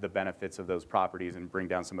recognize the benefits of those properties and bring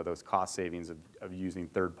down some of those cost savings of using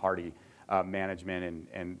third-party management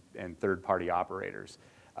and third-party operators.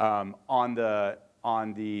 On the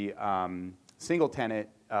single-tenant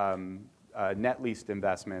net leased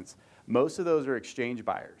investments, most of those are exchange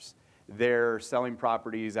buyers. They're selling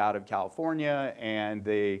properties out of California, and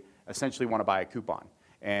they essentially want to buy a coupon.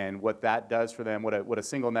 And what that does for them, what a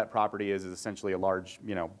single net property is essentially a large,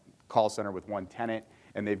 call center with one tenant,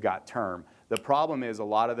 and they've got term. The problem is a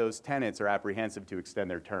lot of those tenants are apprehensive to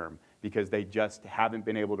extend their term because they just haven't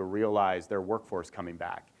been able to realize their workforce coming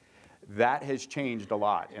back. That has changed a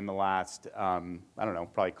lot in the last,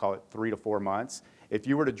 probably call it 3 to 4 months. If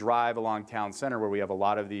you were to drive along Town Center, where we have a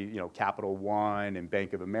lot of the, Capital One and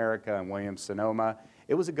Bank of America and Williams-Sonoma,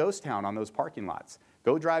 it was a ghost town on those parking lots.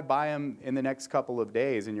 Go drive by them in the next couple of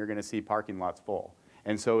days, and you're going to see parking lots full.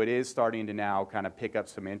 And so it is starting to now kind of pick up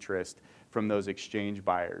some interest from those exchange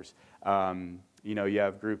buyers. You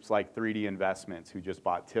have groups like 3D Investments, who just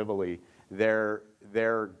bought Tivoli. They're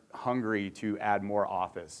hungry to add more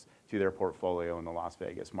office to their portfolio in the Las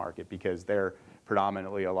Vegas market because they're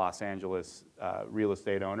predominantly a Los Angeles real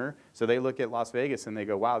estate owner. So they look at Las Vegas and they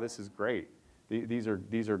go, wow, this is great. These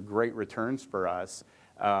are great returns for us,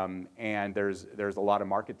 and there's a lot of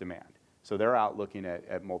market demand. So they're out looking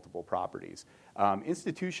at multiple properties.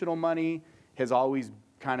 Institutional money has always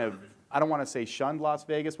kind of I don't want to say shunned Las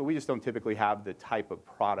Vegas, but we just don't typically have the type of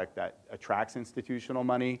product that attracts institutional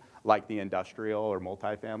money like the industrial or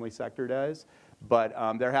multifamily sector does. But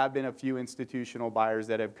there have been a few institutional buyers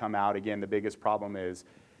that have come out. Again, the biggest problem is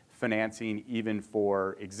financing, even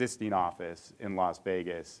for existing office in Las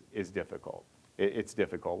Vegas, is difficult. It's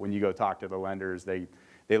difficult. When you go talk to the lenders, they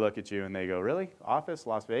look at you and they go, really? Office,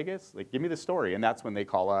 Las Vegas? Like, give me the story. And that's when they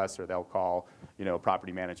call us, or they'll call, a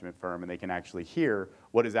property management firm, and they can actually hear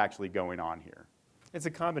what is actually going on here. It's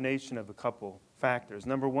a combination of a couple factors.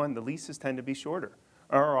 Number one, the leases tend to be shorter.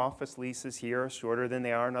 Our office leases here are shorter than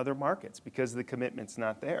they are in other markets because the commitment's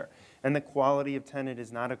not there. And the quality of tenant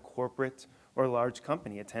is not a corporate or large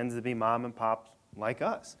company. It tends to be mom and pop like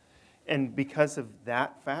us. And because of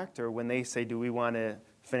that factor, when they say, do we want to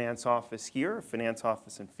finance office here, or finance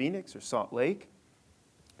office in Phoenix or Salt Lake,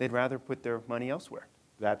 they'd rather put their money elsewhere.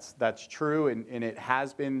 That's true, and it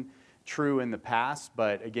has been true in the past,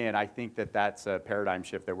 but again, I think that's a paradigm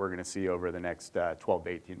shift that we're going to see over the next 12 to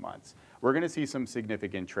 18 months. We're going to see some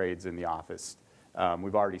significant trades in the office.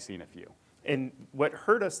 We've already seen a few. And what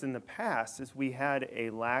hurt us in the past is we had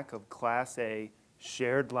a lack of Class A,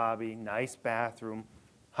 shared lobby, nice bathroom,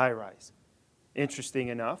 high-rise. Interesting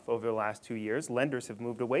enough, over the last 2 years, lenders have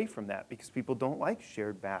moved away from that because people don't like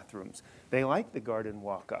shared bathrooms. They like the garden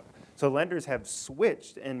walk-up. So lenders have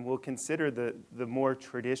switched and will consider the more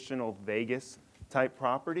traditional Vegas-type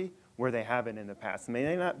property where they haven't in the past. It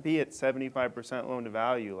may not be at 75%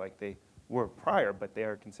 loan-to-value like they were prior, but they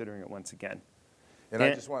are considering it once again. And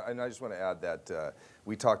I just want to add that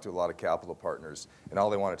we talk to a lot of capital partners, and all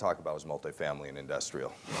they want to talk about is multifamily and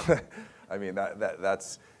industrial. I mean,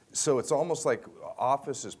 that's... So it's almost like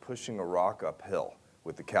office is pushing a rock uphill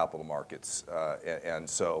with the capital markets. And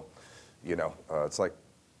so, it's like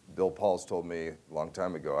Bill Pauls told me a long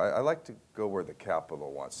time ago, I like to go where the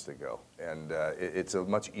capital wants to go. And it's a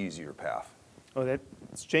much easier path. Oh,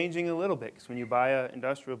 that's changing a little bit, because when you buy an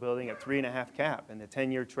industrial building at 3.5 cap and the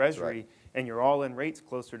 10-year treasury, right. and you're all in rates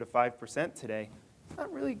closer to 5% today, it's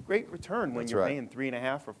not really great return when That's you're right. paying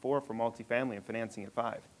 3.5 or 4 for multifamily and financing at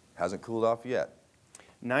 5. Hasn't cooled off yet.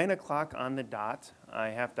 9 o'clock on the dot. I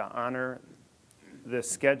have to honor the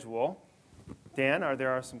schedule. Dan,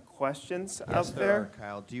 there are some questions out there? There are,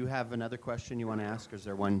 Kyle. Do you have another question you want to ask, or is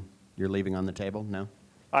there one you're leaving on the table? No?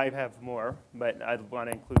 I have more, but I'd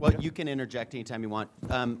want to include Well, you can interject anytime you want.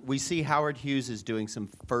 We see Howard Hughes is doing some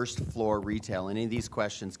first-floor retail. Any of these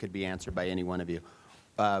questions could be answered by any one of you.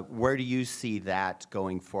 Where do you see that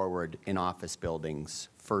going forward in office buildings,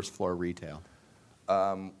 first-floor retail?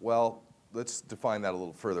 Well, let's define that a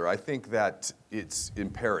little further. I think that it's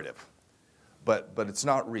imperative, but it's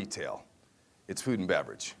not retail. It's food and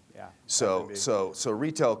beverage. Yeah. So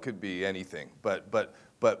retail could be anything, but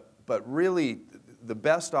really the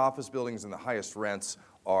best office buildings and the highest rents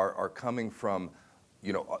are coming from,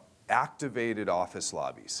 activated office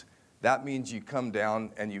lobbies. That means you come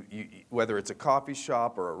down and you whether it's a coffee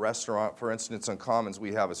shop or a restaurant. For instance, on Commons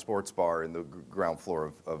we have a sports bar in the ground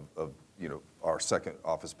floor of our second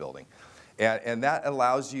office building. And that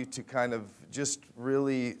allows you to kind of just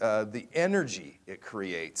really, the energy it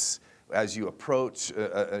creates as you approach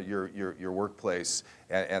your workplace,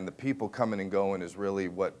 and the people coming and going is really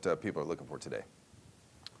what people are looking for today.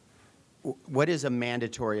 What is a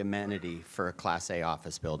mandatory amenity for a Class A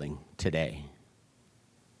office building today?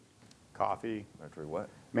 Coffee, Mandatory what?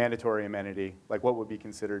 mandatory amenity. Like, what would be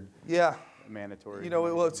considered Yeah. mandatory?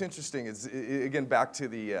 Well, it's interesting. It's again back to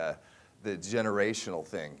the generational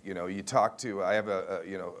thing. You talk to. I have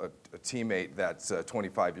a teammate that's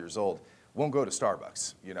 25 years old. Won't go to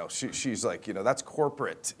Starbucks. She's like, that's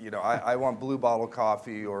corporate. I want Blue Bottle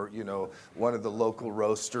coffee or one of the local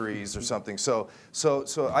roasteries or something. So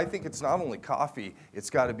I think it's not only coffee.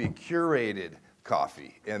 It's got to be curated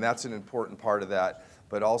coffee, and that's an important part of that.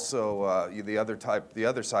 But also the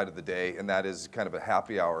other side of the day, and that is kind of a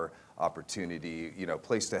happy hour opportunity,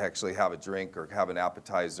 place to actually have a drink or have an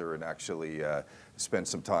appetizer and actually spend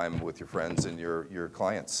some time with your friends and your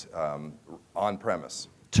clients on premise.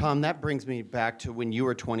 Tom, that brings me back to when you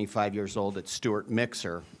were 25 years old at Stewart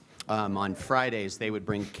Mixer. On Fridays, they would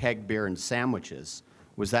bring keg beer and sandwiches.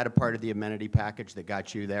 Was that a part of the amenity package that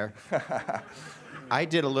got you there? I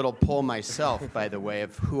did a little poll myself, by the way,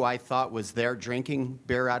 of who I thought was there drinking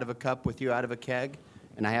beer out of a cup with you out of a keg.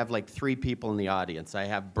 And I have like 3 people in the audience. I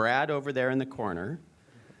have Brad over there in the corner.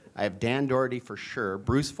 I have Dan Doherty for sure,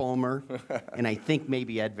 Bruce Fulmer, and I think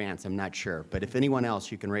maybe Ed Vance. I'm not sure. But if anyone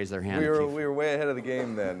else, you can raise their hand. We were way ahead of the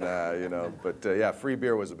game then, But yeah, free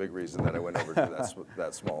beer was a big reason that I went over to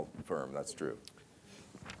that small firm. That's true.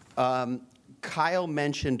 Kyle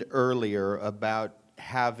mentioned earlier about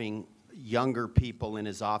having younger people in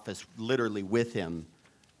his office literally with him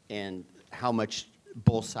and how much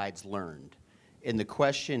both sides learned. And the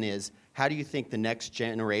question is, how do you think the next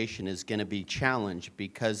generation is going to be challenged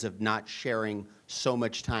because of not sharing so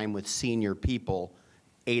much time with senior people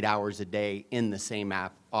 8 hours a day in the same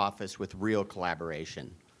office with real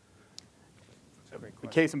collaboration? The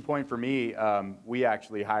case in point for me, we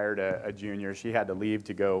actually hired a junior. She had to leave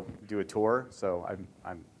to go do a tour, so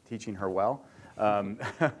I'm teaching her well.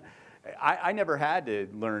 I never had to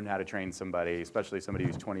learn how to train somebody, especially somebody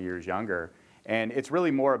who's 20 years younger. And it's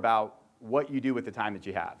really more about what you do with the time that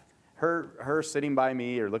you have. Her sitting by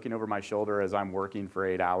me or looking over my shoulder as I'm working for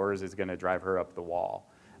 8 hours is going to drive her up the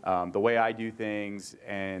wall. The way I do things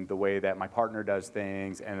and the way that my partner does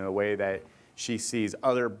things and the way that she sees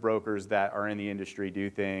other brokers that are in the industry do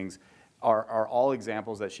things are all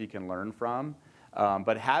examples that she can learn from.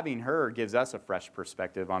 But having her gives us a fresh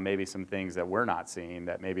perspective on maybe some things that we're not seeing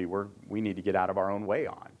that maybe we need to get out of our own way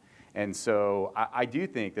on. And so I do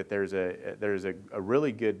think that there's a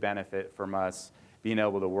really good benefit from us being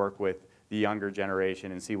able to work with the younger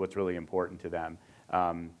generation and see what's really important to them.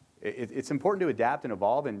 It's important to adapt and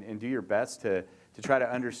evolve and do your best to try to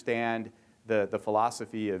understand the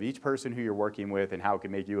philosophy of each person who you're working with and how it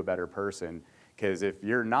can make you a better person. Because if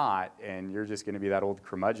you're not, and you're just going to be that old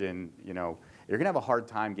curmudgeon, you're going to have a hard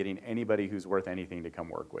time getting anybody who's worth anything to come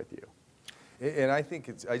work with you. And I think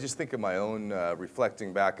I just think of my own,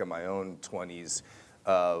 reflecting back on my own 20s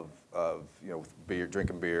of beer,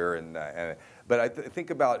 drinking beer, but I think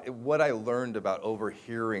about what I learned about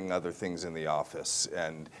overhearing other things in the office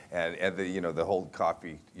and the whole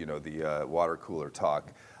coffee, the water cooler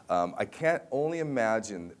talk. I can't only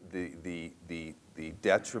imagine the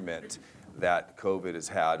detriment that COVID has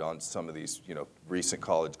had on some of these recent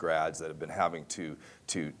college grads that have been having to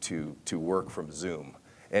work from Zoom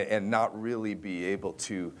and not really be able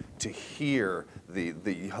to hear the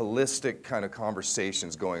holistic kind of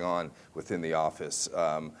conversations going on within the office.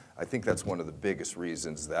 I think that's one of the biggest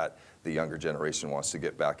reasons that the younger generation wants to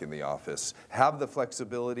get back in the office. Have the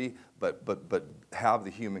flexibility, but have the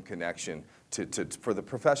human connection for the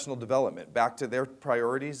professional development. Back to their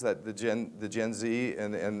priorities, that the Gen Z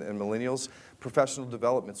and millennials, professional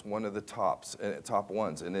development's one of the top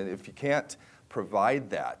ones. And if you can't provide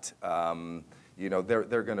that,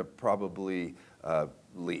 they're going to probably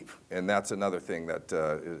leave. And that's another thing that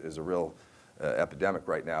is a real epidemic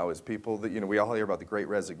right now, is people that, we all hear about the great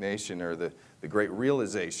resignation or the great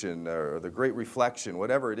realization or the great reflection,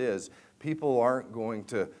 whatever it is. People aren't going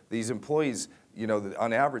to, these employees,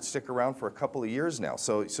 on average stick around for a couple of years now.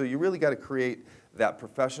 So you really got to create that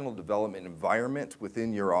professional development environment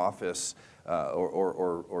within your office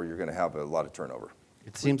or you're going to have a lot of turnover.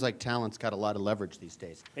 It seems like talent's got a lot of leverage these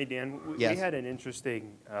days. Hey, Dan, Yes. we had an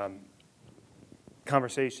interesting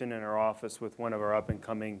conversation in our office with one of our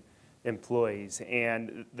up-and-coming employees,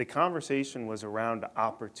 and the conversation was around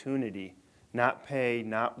opportunity, not pay,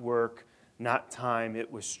 not work, not time.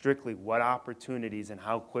 It was strictly what opportunities and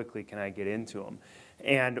how quickly can I get into them.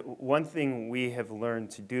 And one thing we have learned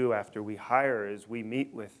to do after we hire is we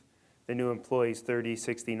meet with the new employees 30,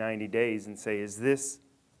 60, 90 days and say, is this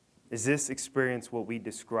experience what we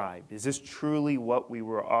described? Is this truly what we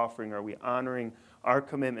were offering? Are we honoring our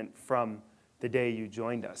commitment from the day you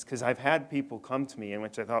joined us? Because I've had people come to me, and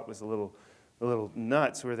which I thought was a little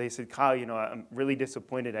nuts, where they said, Kyle, I'm really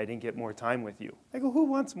disappointed I didn't get more time with you. I go, who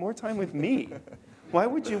wants more time with me? Why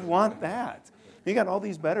would you want that? You got all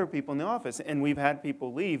these better people in the office. And we've had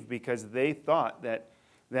people leave because they thought that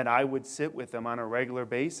I would sit with them on a regular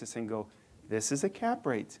basis and go, this is a cap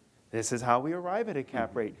rate. This is how we arrive at a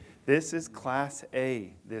cap rate. This is Class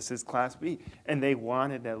A. This is Class B. And they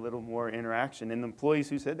wanted that little more interaction. And the employees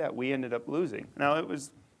who said that, we ended up losing. Now, it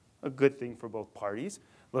was a good thing for both parties,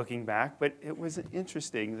 looking back, but it was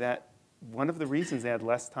interesting that one of the reasons they had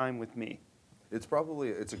less time with me. It's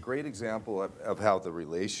a great example of how the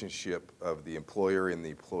relationship of the employer and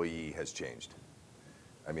the employee has changed.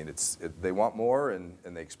 I mean, they want more and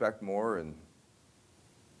they expect more, and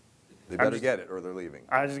they better get it or they're leaving.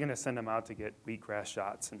 I was just going to send them out to get wheatgrass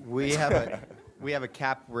shots. We have a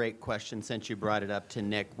cap rate question since you brought it up to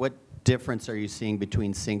Nick. What difference are you seeing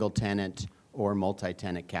between single tenant or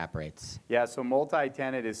multi-tenant cap rates? Yeah, so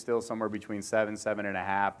multi-tenant is still somewhere between 7,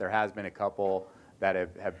 7.5. There has been a couple that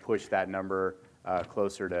have pushed that number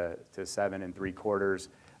closer to 7 3/4.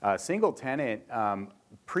 Single tenant,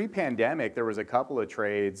 pre-pandemic, there was a couple of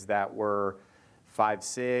trades that were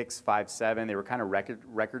 5.6, 5.7. They were kind of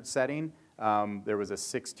record setting. There was a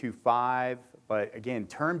 6.25, but again,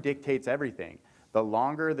 term dictates everything. The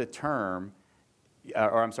longer the term,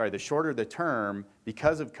 the shorter the term,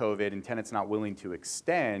 because of COVID and tenants not willing to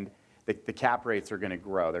extend, the cap rates are going to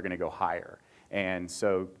grow. They're going to go higher. And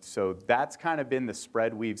so that's kind of been the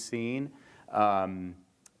spread we've seen.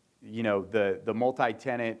 You know, the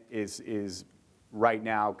multi-tenant is right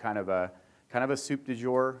now kind of a soup du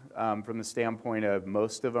jour from the standpoint of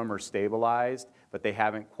most of them are stabilized, but they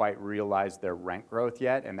haven't quite realized their rent growth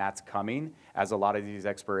yet, and that's coming as a lot of these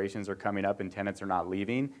expirations are coming up and tenants are not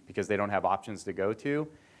leaving because they don't have options to go to.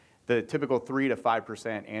 The typical 3 to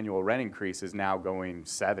 5% annual rent increase is now going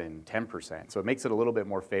 7, 10%. So it makes it a little bit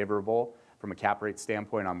more favorable from a cap rate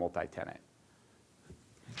standpoint on multi-tenant.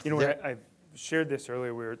 You know, I shared this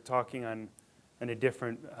earlier. We were talking on a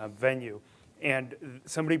different venue, and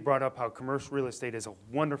somebody brought up how commercial real estate is a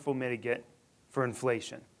wonderful mitigant for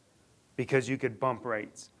inflation because you could bump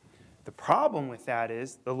rates. The problem with that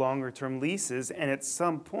is the longer-term leases, and at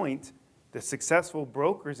some point, the successful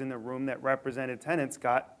brokers in the room that represented tenants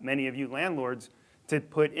got many of you landlords to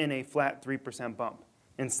put in a flat 3% bump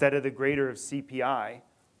instead of the greater of CPI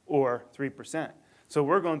or 3%. So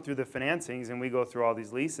we're going through the financings and we go through all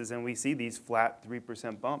these leases and we see these flat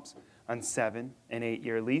 3% bumps on 7 and 8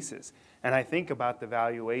 year leases. And I think about the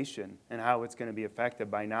valuation and how it's going to be affected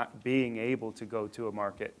by not being able to go to a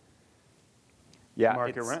market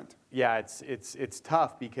rent. Yeah, it's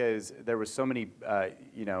tough because there was so many,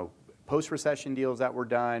 you know, post-recession deals that were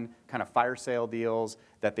done, kind of fire sale deals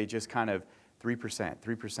that they just kind of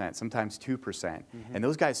 3%, sometimes 2%. Mm-hmm. And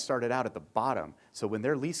those guys started out at the bottom. So when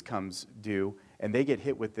their lease comes due and they get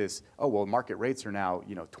hit with this, oh, well, market rates are now,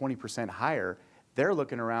 you know, 20% higher, they're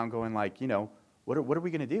looking around going like, you know, what are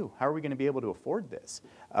we going to do? How are we going to be able to afford this?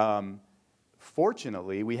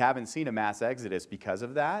 Fortunately, we haven't seen a mass exodus because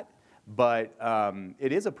of that, but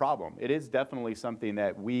it is a problem. It is definitely something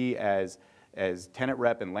that we as tenant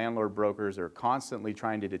rep and landlord brokers are constantly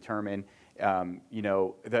trying to determine. You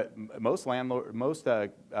know, that most tenant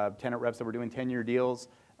reps that were doing 10-year deals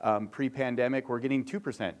pre-pandemic were getting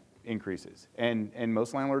 2% increases, and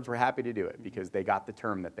most landlords were happy to do it because they got the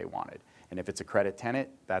term that they wanted. And if it's a credit tenant,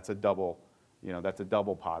 that's a double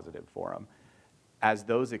positive for them. As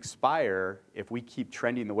those expire, if we keep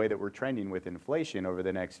trending the way that we're trending with inflation over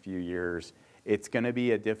the next few years, it's going to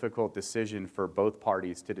be a difficult decision for both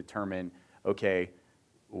parties to determine, okay,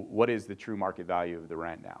 what is the true market value of the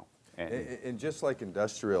rent now? And just like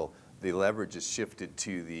industrial, the leverage is shifted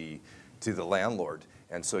to the landlord,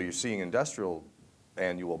 and so you're seeing industrial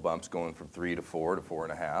annual bumps going from 3 to 4 to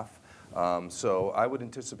 4.5. So I would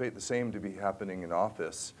anticipate the same to be happening in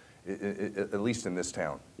office, at least in this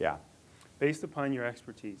town. Yeah. Based upon your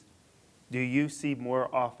expertise, do you see more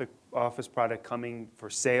office product coming for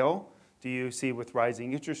sale? Do you see with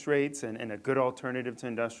rising interest rates and a good alternative to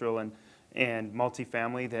industrial and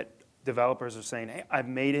multifamily that developers are saying, hey, I've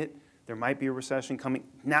made it, there might be a recession coming,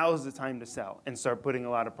 now is the time to sell and start putting a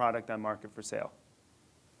lot of product on market for sale?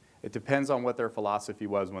 It depends on what their philosophy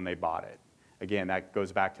was when they bought it. Again, that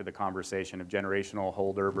goes back to the conversation of generational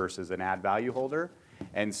holder versus an ad value holder.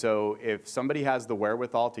 And so if somebody has the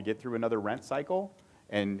wherewithal to get through another rent cycle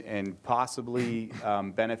and possibly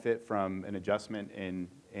benefit from an adjustment in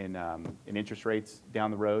interest rates down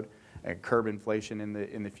the road, and curb inflation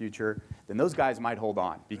in the future, then those guys might hold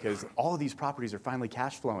on because all of these properties are finally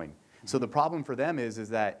cash flowing. So the problem for them is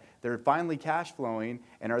that they're finally cash flowing,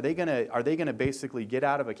 and are they gonna basically get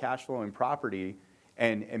out of a cash flowing property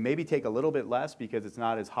and maybe take a little bit less because it's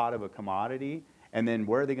not as hot of a commodity, and then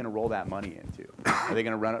where are they gonna roll that money into? Are they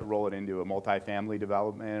gonna roll it into a multifamily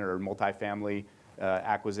development or multifamily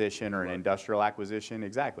acquisition or an industrial acquisition?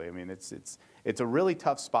 Exactly. I mean, it's a really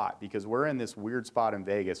tough spot because we're in this weird spot in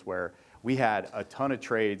Vegas where we had a ton of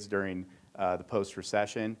trades during the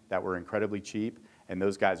post-recession that were incredibly cheap, and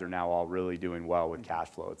those guys are now all really doing well with cash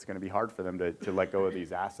flow. It's going to be hard for them to let go of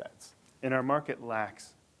these assets. And our market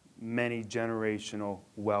lacks many generational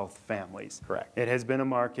wealth families. Correct. It has been a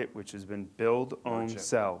market which has been build, own,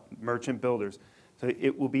 sell, merchant builders. So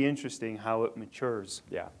it will be interesting how it matures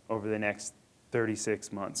over the next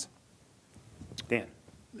 36 months. Dan.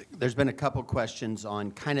 There's been a couple questions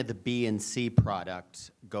on kind of the B and C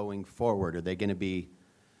product going forward. Are they going to be,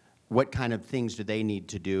 what kind of things do they need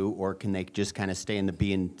to do, or can they just kind of stay in the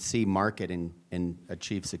B and C market and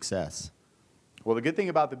achieve success? Well, the good thing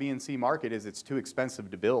about the B and C market is it's too expensive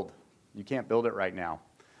to build. You can't build it right now.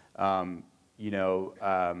 Tanya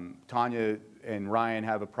and Ryan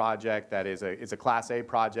have a project that is a Class A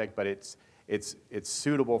project, but it's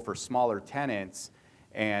suitable for smaller tenants.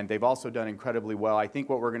 And they've also done incredibly well. I think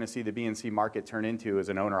what we're going to see the B and C market turn into is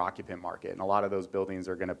an owner-occupant market. And a lot of those buildings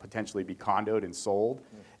are going to potentially be condoed and sold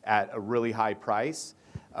at a really high price.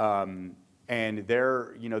 And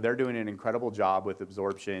they're doing an incredible job with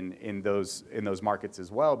absorption in those markets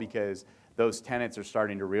as well, because those tenants are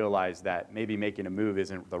starting to realize that maybe making a move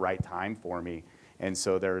isn't the right time for me, and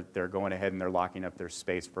so they're going ahead and they're locking up their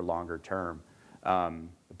space for longer term.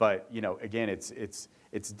 But again, it's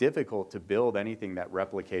difficult to build anything that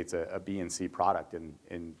replicates a B&C product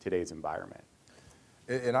in today's environment.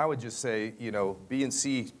 And I would just say,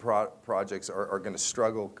 B&C projects are going to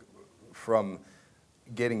struggle from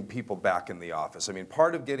getting people back in the office. I mean,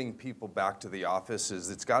 part of getting people back to the office is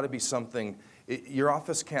it's got to be something. Your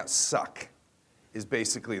office can't suck, is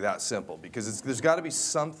basically that simple, because there's got to be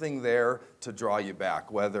something there to draw you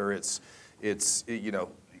back, whether it's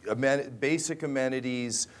basic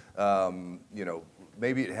amenities,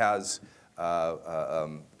 maybe it has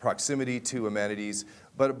proximity to amenities,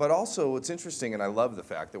 but also it's interesting, and I love the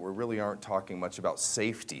fact that we really aren't talking much about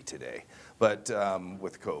safety today, but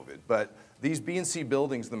with COVID. But these B&C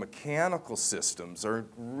buildings, the mechanical systems are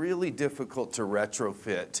really difficult to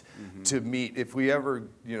retrofit to meet. If we ever,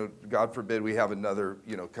 God forbid, we have another,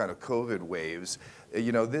 kind of COVID waves,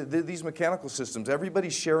 these mechanical systems,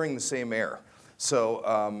 everybody's sharing the same air. So,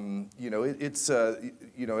 it's, at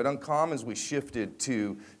Uncommons we shifted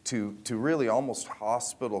to really almost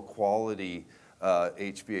hospital quality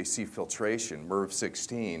HVAC filtration, MERV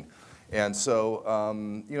 16. And so,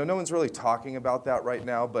 no one's really talking about that right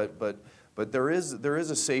now, but there is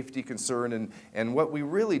a safety concern, and what we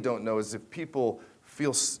really don't know is if people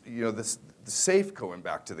feel, the safe going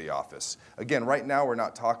back to the office. Again, right now we're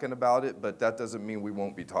not talking about it, but that doesn't mean we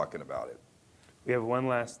won't be talking about it. We have one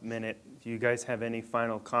last minute. Do you guys have any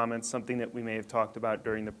final comments, something that we may have talked about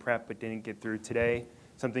during the prep but didn't get through today,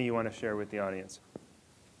 something you want to share with the audience?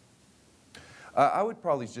 I would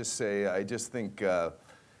probably just say, I just think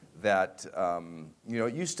that,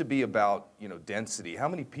 it used to be about, density. How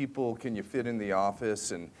many people can you fit in the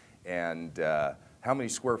office, and how many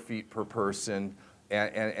square feet per person?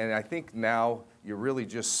 And I think now you're really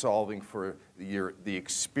just solving for the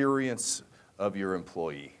experience of your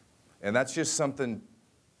employee. And that's just something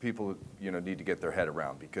people, need to get their head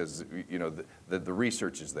around, because, the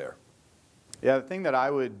research is there. Yeah, the thing that I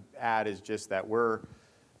would add is just that we're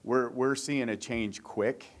seeing a change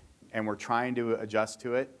quick, and we're trying to adjust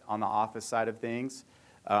to it on the office side of things.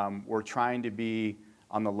 We're trying to be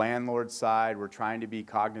on the landlord side. We're trying to be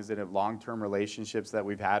cognizant of long-term relationships that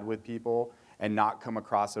we've had with people and not come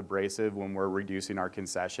across abrasive when we're reducing our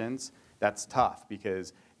concessions. That's tough,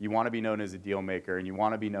 because you want to be known as a deal maker, and you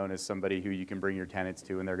want to be known as somebody who you can bring your tenants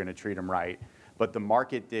to and they're going to treat them right. But the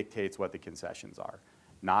market dictates what the concessions are,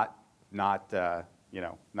 not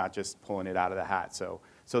just pulling it out of the hat. So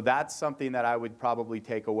that's something that I would probably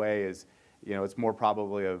take away is, it's more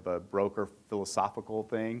probably of a broker philosophical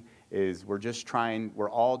thing, is we're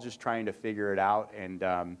all just trying to figure it out, and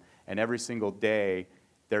every single day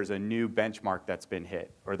there's a new benchmark that's been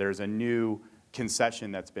hit, or there's a new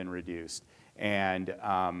concession that's been reduced. And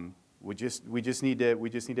we just need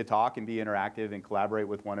to talk and be interactive and collaborate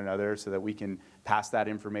with one another so that we can pass that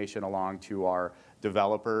information along to our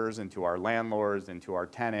developers and to our landlords and to our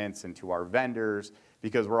tenants and to our vendors,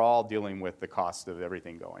 because we're all dealing with the cost of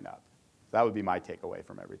everything going up. That would be my takeaway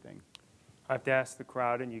from everything. I have to ask the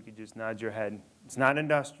crowd, and you could just nod your head. It's not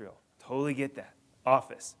industrial. Totally get that.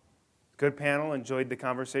 Office. Good panel. Enjoyed the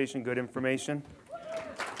conversation. Good information.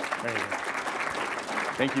 There you go.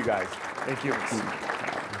 Thank you, guys. Thank you.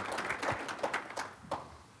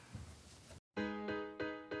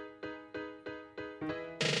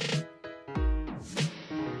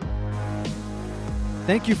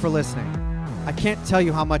 Thank you for listening. I can't tell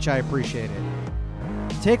you how much I appreciate it.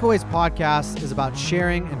 Takeaways Podcast is about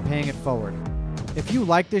sharing and paying it forward. If you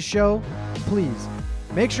like this show, please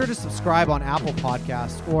make sure to subscribe on Apple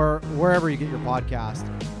Podcasts or wherever you get your podcast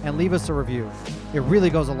and leave us a review. It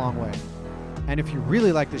really goes a long way. And if you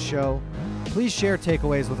really like the show, please share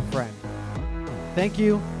Takeaways with a friend. Thank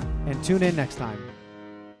you, and tune in next time.